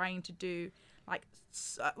still trying to do, like,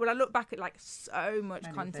 when I look back at, like, so much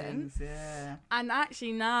Many content. things, yeah. And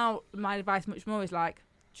actually now my advice much more is, like,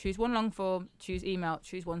 choose one long form, choose email,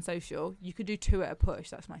 choose one social. You could do 2 at a push.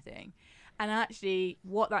 That's my thing. And actually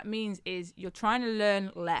what that means is you're trying to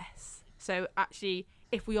learn less. So actually,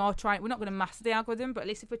 if we are trying, we're not going to master the algorithm, but at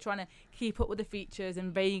least if we're trying to keep up with the features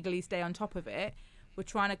and vaguely stay on top of it, we're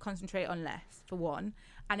trying to concentrate on less, for one.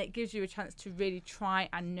 And it gives you a chance to really try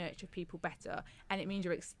and nurture people better. And it means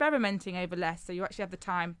you're experimenting over less, so you actually have the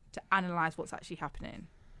time to analyse what's actually happening.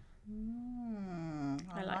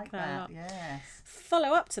 I like that. Yes.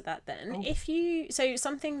 Follow up to that then. So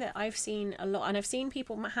something that I've seen a lot, and I've seen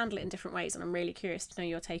people handle it in different ways, and I'm really curious to know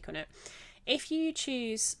your take on it. If you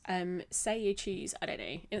choose, say you choose, I don't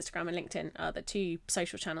know, Instagram and LinkedIn are the 2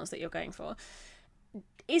 social channels that you're going for.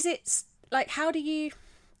 Is it like, how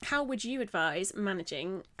would you advise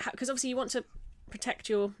managing? Because obviously you want to protect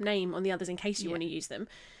your name on the others in case you want to use them.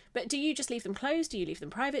 But do you just leave them closed? Do you leave them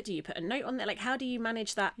private? Do you put a note on there? Like, how do you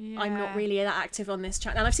manage that? I'm not really that active on this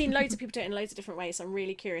channel. And I've seen loads of people do it in loads of different ways. So I'm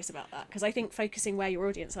really curious about that. Because I think focusing where your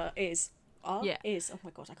audience is, oh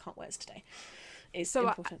my God, I can't words today, is so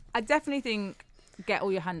important. I definitely think get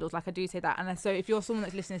all your handles. Like, I do say that. And so if you're someone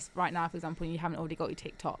that's listening to this right now, for example, and you haven't already got your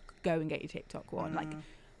TikTok, go and get your TikTok one. Like,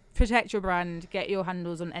 protect your brand, get your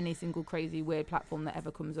handles on any single crazy weird platform that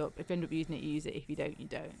ever comes up. If you end up using it, you use it. If you don't, you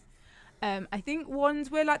don't. I think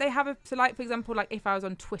ones where like they have so like, for example, like if I was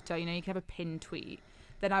on Twitter, you can have a pinned tweet,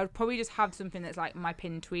 then I would probably just have something that's like my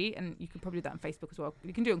pinned tweet, and you can probably do that on Facebook as well.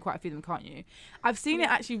 You can do it on quite a few of them, can't you? I've seen it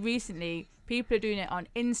actually recently. People are doing it on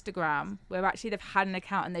Instagram, where actually they've had an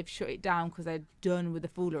account and they've shut it down because they're done with the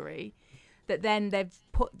foolery. That then they've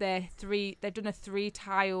put they've done a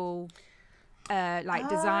 3-tile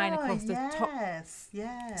design across the top.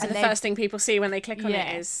 Yes. So the first thing people see when they click on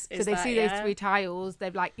it is so they see those 3 tiles.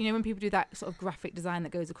 They've like, when people do that sort of graphic design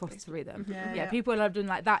that goes across the 3 of them. Yeah, people have done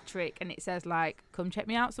like that trick, and it says like, come check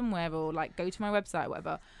me out somewhere, or like go to my website,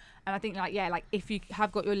 whatever. And I think like if you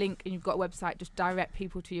have got your link and you've got a website, just direct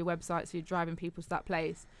people to your website, so you're driving people to that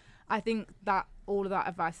place. I think that all of that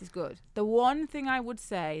advice is good. The one thing I would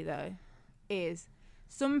say though is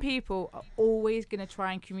some people are always going to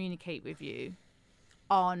try and communicate with you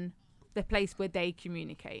on the place where they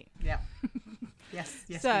communicate. Yeah. Yes.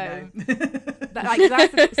 So, we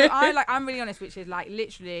know. I'm really honest, which is like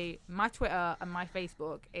literally my Twitter and my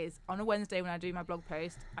Facebook is on a Wednesday when I do my blog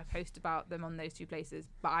post. I post about them on those 2 places,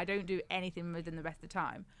 but I don't do anything within the rest of the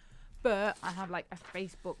time. But I have like a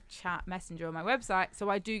Facebook chat messenger on my website, so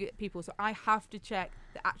I do get people. So I have to check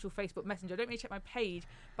the actual Facebook messenger. I don't really check my page,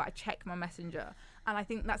 but I check my messenger. And I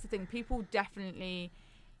think that's the thing. People definitely,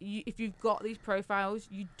 if you've got these profiles,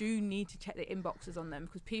 you do need to check the inboxes on them,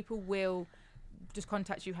 because people will just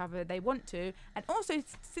contact you however they want to. And also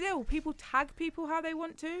still, people tag people how they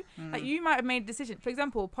want to. Like, you might have made a decision. For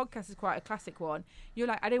example, podcast is quite a classic one. You're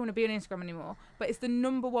like, I don't want to be on Instagram anymore, but it's the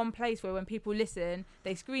number one place where when people listen,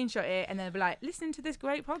 they screenshot it and they'll be like, listening to this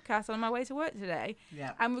great podcast on my way to work today.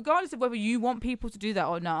 Yeah. And regardless of whether you want people to do that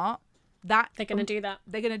or not, that they're going to do that.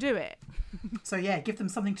 They're going to do it. So give them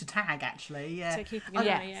something to tag actually. Yeah. So keeping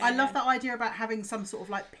I love that idea about having some sort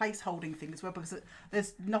of like placeholding thing as well, because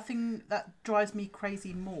there's nothing that drives me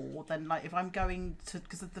crazy more than like if I'm going to,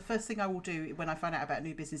 because the first thing I will do when I find out about a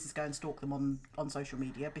new business is go and stalk them on social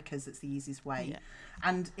media, because it's the easiest way.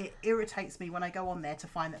 And it irritates me when I go on there to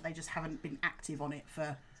find that they just haven't been active on it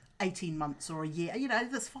for 18 months or a year. You know,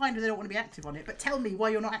 that's fine if they don't want to be active on it, but tell me why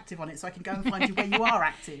you're not active on it so I can go and find you where you are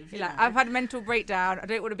active. You're like, I've had a mental breakdown. I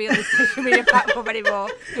don't want to be on the social media platform anymore.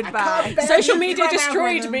 Goodbye. Social media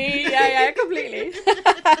destroyed me. Yeah, completely.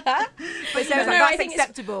 But so that's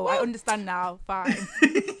acceptable. I understand now. Fine.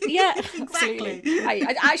 Yeah, exactly.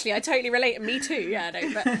 I totally relate. Me too. Yeah,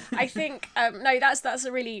 no, but I think no, that's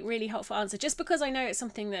a really, really helpful answer. Just because I know it's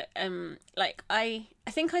something that like I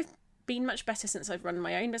think I've been much better since I've run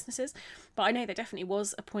my own businesses, but I know there definitely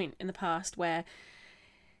was a point in the past where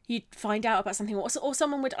you'd find out about something, or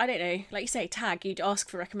someone would, I don't know, like you say, tag, you'd ask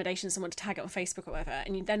for recommendations, someone to tag it on Facebook or whatever,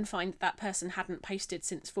 and you'd then find that person hadn't posted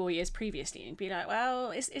since 4 years previously, and you'd be like,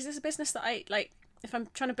 well, is this a business that I, like, if I'm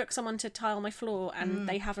trying to book someone to tile my floor and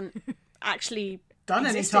they haven't actually done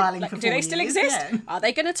existed, any tiling like, for 4 do they years, still exist? yeah. Are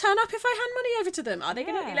they going to turn up if I hand money over to them? Are they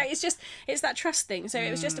going to, like, it's that trust thing. So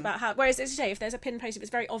it was just about how, whereas as you say, if there's a pin post, if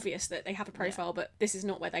it's very obvious that they have a profile, but this is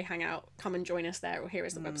not where they hang out, come and join us there, or here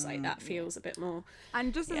is the website, that feels a bit more.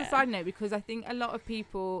 And just as a side note, because I think a lot of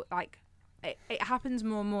people, like, it happens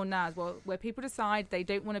more and more now as well, where people decide they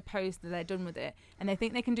don't want to post, that they're done with it, and they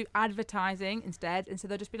think they can do advertising instead, and so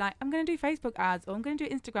they'll just be like, I'm going to do Facebook ads, or I'm going to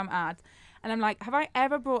do Instagram ads. And I'm like, have I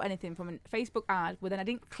ever brought anything from a Facebook ad where then I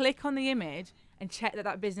didn't click on the image and check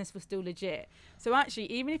that business was still legit? So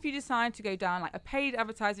actually, even if you decide to go down like a paid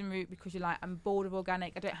advertising route because you're like, I'm bored of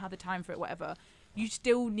organic, I don't have the time for it, whatever, you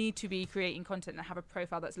still need to be creating content and have a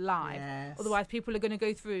profile that's live. Yes. Otherwise, people are going to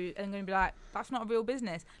go through and going to be like, that's not a real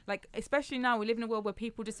business. Like, especially now, we live in a world where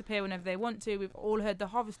people disappear whenever they want to. We've all heard the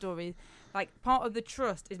horror stories. Like, part of the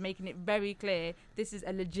trust is making it very clear this is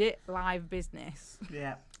a legit live business.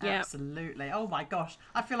 Yeah, absolutely. Oh my gosh.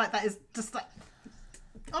 I feel like that is just like,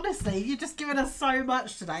 honestly, you've just given us so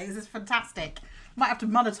much today. This is fantastic. Might have to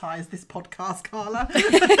monetize this podcast, Carla.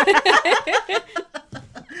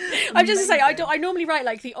 I'm just to say, I normally write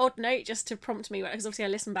like the odd note just to prompt me, because obviously I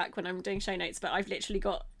listen back when I'm doing show notes, but I've literally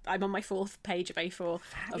I'm on my 4th page of A4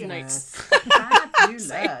 of notes.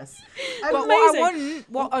 Fabulous. But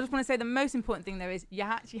what I just want to say, the most important thing there is you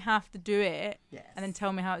actually have to do it and then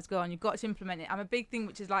tell me how it's gone. You've got to implement it. I'm a big thing,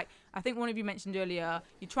 which is like, I think one of you mentioned earlier,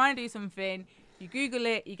 you're trying to do something, you Google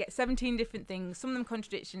it, you get 17 different things, some of them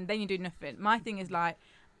contradiction, then you do nothing. My thing is like,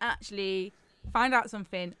 actually find out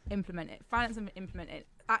something, implement it. Find out something, implement it.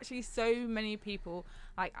 Actually, so many people,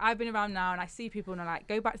 like, I've been around now and I see people and I'm like,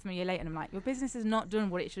 go back to me a year later and I'm like, your business has not done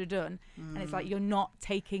what it should have done. And it's like, you're not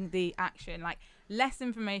taking the action. Like, less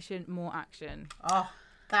information, more action. Oh,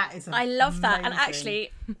 that is I love that. And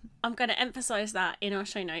actually, I'm going to emphasize that in our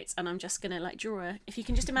show notes, and I'm just going to like draw if you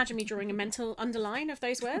can just imagine me drawing a mental underline of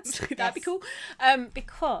those words, that'd be cool.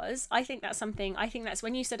 Because I think that's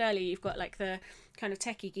when you said earlier, you've got like the kind of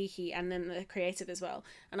techie, geeky, and then the creative as well.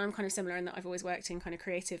 And I'm kind of similar in that I've always worked in kind of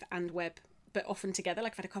creative and web, but often together.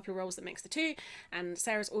 Like, I've had a couple of roles that mix the two, and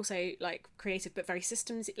Sarah's also like creative but very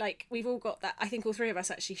systems. Like, we've all got that. I think all three of us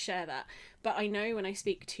actually share that. But I know when I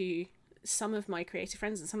speak to some of my creative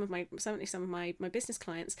friends and certainly some of my business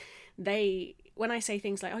clients, when I say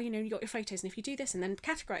things like, oh, you got your photos, and if you do this and then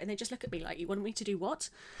categorize, and they just look at me like, you want me to do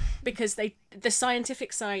what? Because the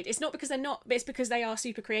scientific side, it's not because they're not, but it's because they are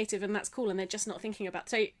super creative and that's cool, and they're just not thinking about.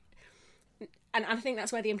 So, and I think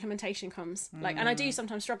that's where the implementation comes. Like, and I do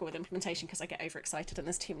sometimes struggle with implementation because I get overexcited and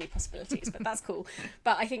there's too many possibilities, but that's cool.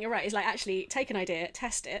 But I think you're right. It's like, actually take an idea,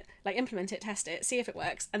 test it, like implement it, test it, see if it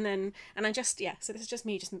works. And I just, so this is just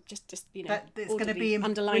me, just it's going to be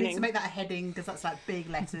underlining. We need to make that a heading, because that's like big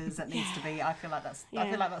letters that needs to be. I feel like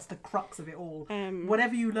that's the crux of it all.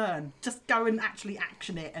 Whatever you learn, just go and actually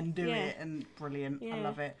action it and do it. And brilliant. I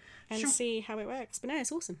love it. And see how it works. But no,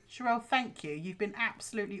 it's awesome. Sherelle, thank you. You've been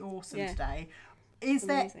absolutely awesome today. Is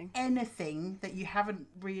there anything that you haven't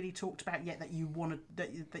really talked about yet that you want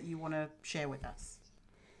to share with us?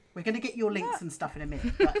 We're going to get your links and stuff in a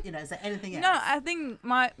minute, but is there anything else? No, I think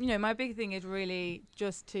my big thing is really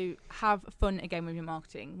just to have fun again with your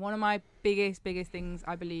marketing. One of my biggest things,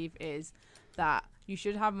 I believe, is that you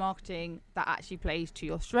should have marketing that actually plays to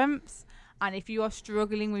your strengths. And if you are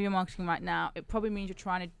struggling with your marketing right now, it probably means you're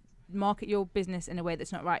trying to market your business in a way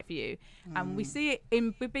that's not right for you. And we see it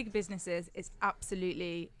with big businesses. It's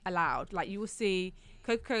absolutely allowed. Like, you will see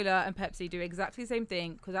Coca-Cola and Pepsi do exactly the same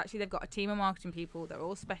thing, because actually they've got a team of marketing people. They're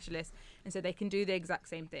all specialists, and so they can do the exact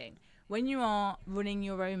same thing. When you are running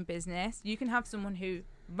your own business, you can have someone who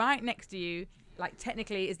right next to you, like,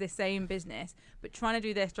 technically is the same business, but trying to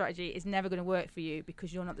do their strategy is never going to work for you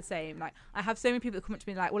because you're not the same. Like, I have so many people that come up to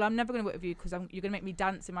me like, well, I'm never going to work with you because you're going to make me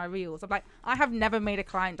dance in my reels. I'm like, I have never made a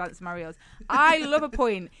client dance in my reels. I love a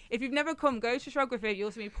point. If you've never come, go to Sherelle Griffith, you'll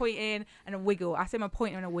see me pointing and a wiggle. I say I'm a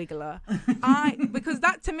pointer and a wiggler. Because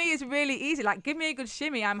that to me is really easy. Like, give me a good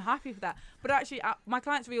shimmy, I'm happy for that. But actually, my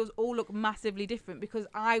clients' reels all look massively different because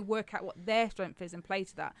I work out what their strength is and play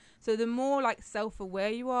to that. So the more like self-aware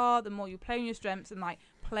you are, the more you play on your strengths and like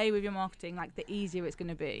play with your marketing, like the easier it's going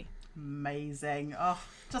to be. Amazing. Oh,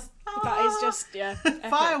 that is just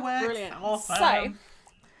fireworks. Brilliant. Awesome. So,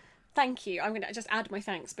 thank you. I'm going to just add my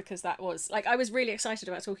thanks because that was like, I was really excited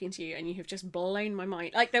about talking to you and you have just blown my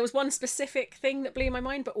mind. Like, there was one specific thing that blew my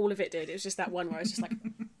mind, but all of it did. It was just that one where I was just like,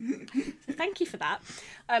 so thank you for that.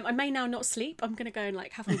 I may now not sleep. I'm going to go and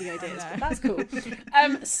like have all the ideas, but that's cool.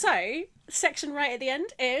 So, section right at the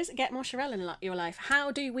end is get more Sharelle in your life. How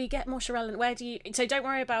do we get more Sharelle, and where do you... So don't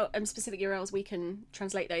worry about specific URLs, we can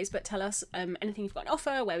translate those, but tell us anything you've got on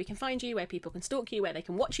offer, where we can find you, where people can stalk you, where they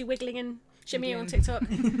can watch you wiggling and shimmy on TikTok,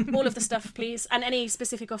 all of the stuff, please, and any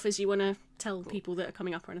specific offers you want to tell people that are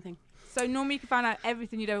coming up or anything. So normally you can find out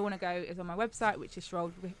everything you'd ever want to go is on my website, which is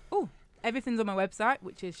everything's on my website,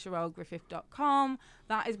 which is SharelleGriffith.com.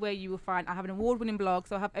 That is where you will find, I have an award-winning blog,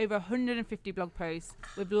 so I have over 150 blog posts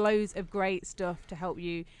with loads of great stuff to help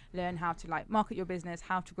you learn how to like market your business,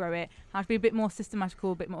 how to grow it, how to be a bit more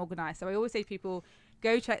systematical, a bit more organised. So I always say to people,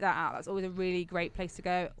 go check that out. That's always a really great place to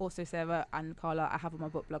go. Also, Sarah and Carla, I have on my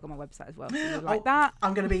book blog on my website as well. So you'll like that.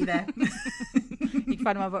 I'm going to be there. You can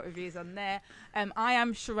find my book reviews on there. I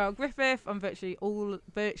am Sharelle Griffith on virtually all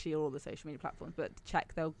the social media platforms, but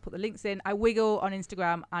check, they'll put the links in. I wiggle on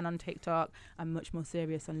Instagram and on TikTok. I'm much more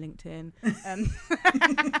serious on LinkedIn.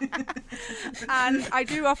 And I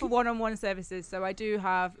do offer one-on-one services. So I do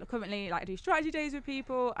have currently, like, I do strategy days with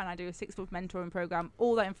people and I do a 6-month mentoring program.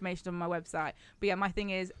 All that information on my website. But yeah, my thing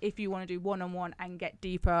is, if you want to do one-on-one and get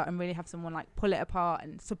deeper and really have someone like pull it apart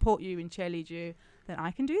and support you and cheerlead you, then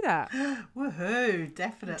I can do that. Woohoo,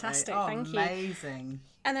 definitely. Fantastic, oh, thank you. Amazing.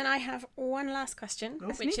 And then I have one last question,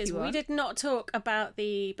 which is, one. we did not talk about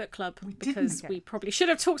the book club because we probably should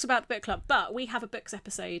have talked about the book club, but we have a books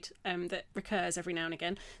episode that recurs every now and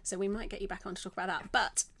again, so we might get you back on to talk about that.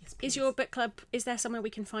 But yes, is your book club, is there somewhere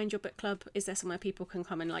we can find your book club? Is there somewhere people can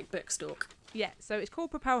come and like book stalk? Yeah, so it's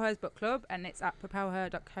called Propel Her's Book Club and it's at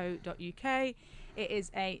propelher.co.uk. It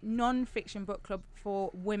is a non-fiction book club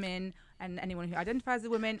for women and anyone who identifies as a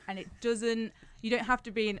woman, and you don't have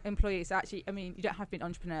to be an employee. So actually, I mean, you don't have to be an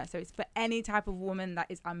entrepreneur. So it's for any type of woman that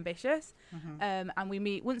is ambitious. And we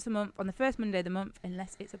meet once a month on the first Monday of the month,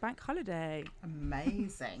 unless it's a bank holiday.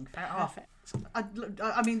 Amazing. Perfect.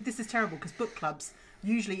 I mean, this is terrible because book clubs,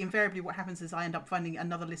 usually, invariably, what happens is I end up finding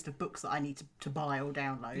another list of books that I need to buy or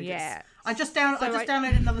download. Yeah. I just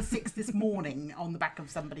downloaded another 6 this morning on the back of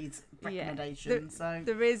somebody's recommendation. So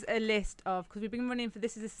there is a list of, because we've been running for,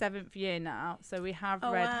 this is the 7th year now, so we have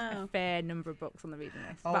read a fair number of books on the reading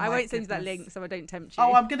list. But I won't send you that link, so I don't tempt you.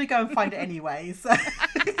 Oh, I'm going to go and find it anyway. So.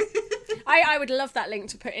 I would love that link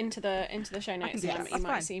to put into the show notes. Yes, you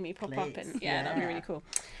might see me pop up, and that'd be really cool.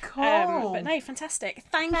 Cool. But no, fantastic.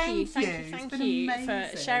 Thank you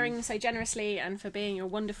for sharing so generously and for being your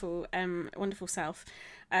wonderful, wonderful self.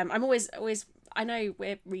 I'm always. I know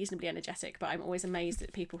we're reasonably energetic, but I'm always amazed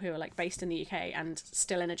at people who are like based in the UK and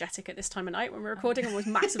still energetic at this time of night when we're recording. I'm always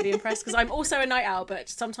massively impressed because I'm also a night owl, but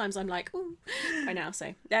sometimes I'm like, ooh, by now.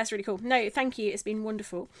 So that's really cool. No, thank you. It's been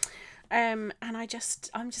wonderful. And I'm just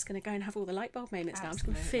going to go and have all the light bulb moments now. I'm just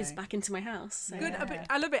going to fizz back into my house. So. Good.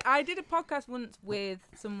 I love it. I did a podcast once with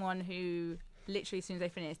someone who literally as soon as they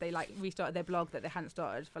finished, they like restarted their blog that they hadn't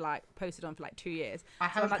started for like posted on for like 2 years. I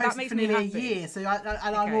haven't posted for nearly a year, so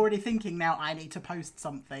I'm already thinking now I need to post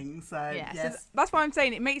something. So yeah, yes, so that's why I'm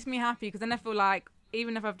saying it makes me happy because then I feel like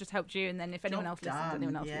even if I've just helped you, and then if anyone else listens,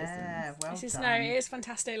 anyone else listens. Well this is, done. No, it is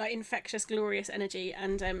fantastic, like infectious, glorious energy,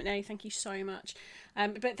 and no, thank you so much.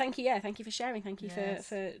 But thank you for sharing. Thank you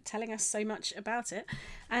for telling us so much about it,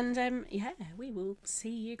 and we will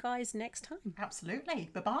see you guys next time. Absolutely.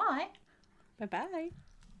 Bye-bye. Bye-bye.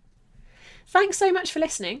 Thanks so much for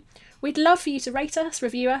listening. We'd love for you to rate us,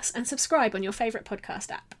 review us, and subscribe on your favourite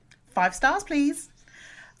podcast app. 5 stars, please.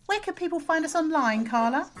 Where can people find us online,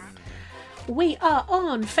 Carla? We are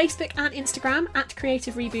on Facebook and Instagram at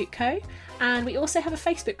Creative Reboot Co. And we also have a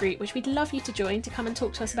Facebook group which we'd love you to join to come and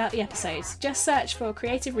talk to us about the episodes. Just search for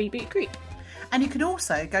Creative Reboot Group. And you can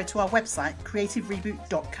also go to our website,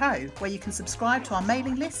 creativereboot.co, where you can subscribe to our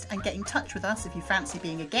mailing list and get in touch with us if you fancy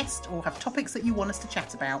being a guest or have topics that you want us to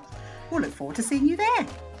chat about. We'll look forward to seeing you there.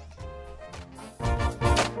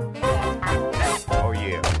 Oh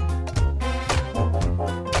yeah.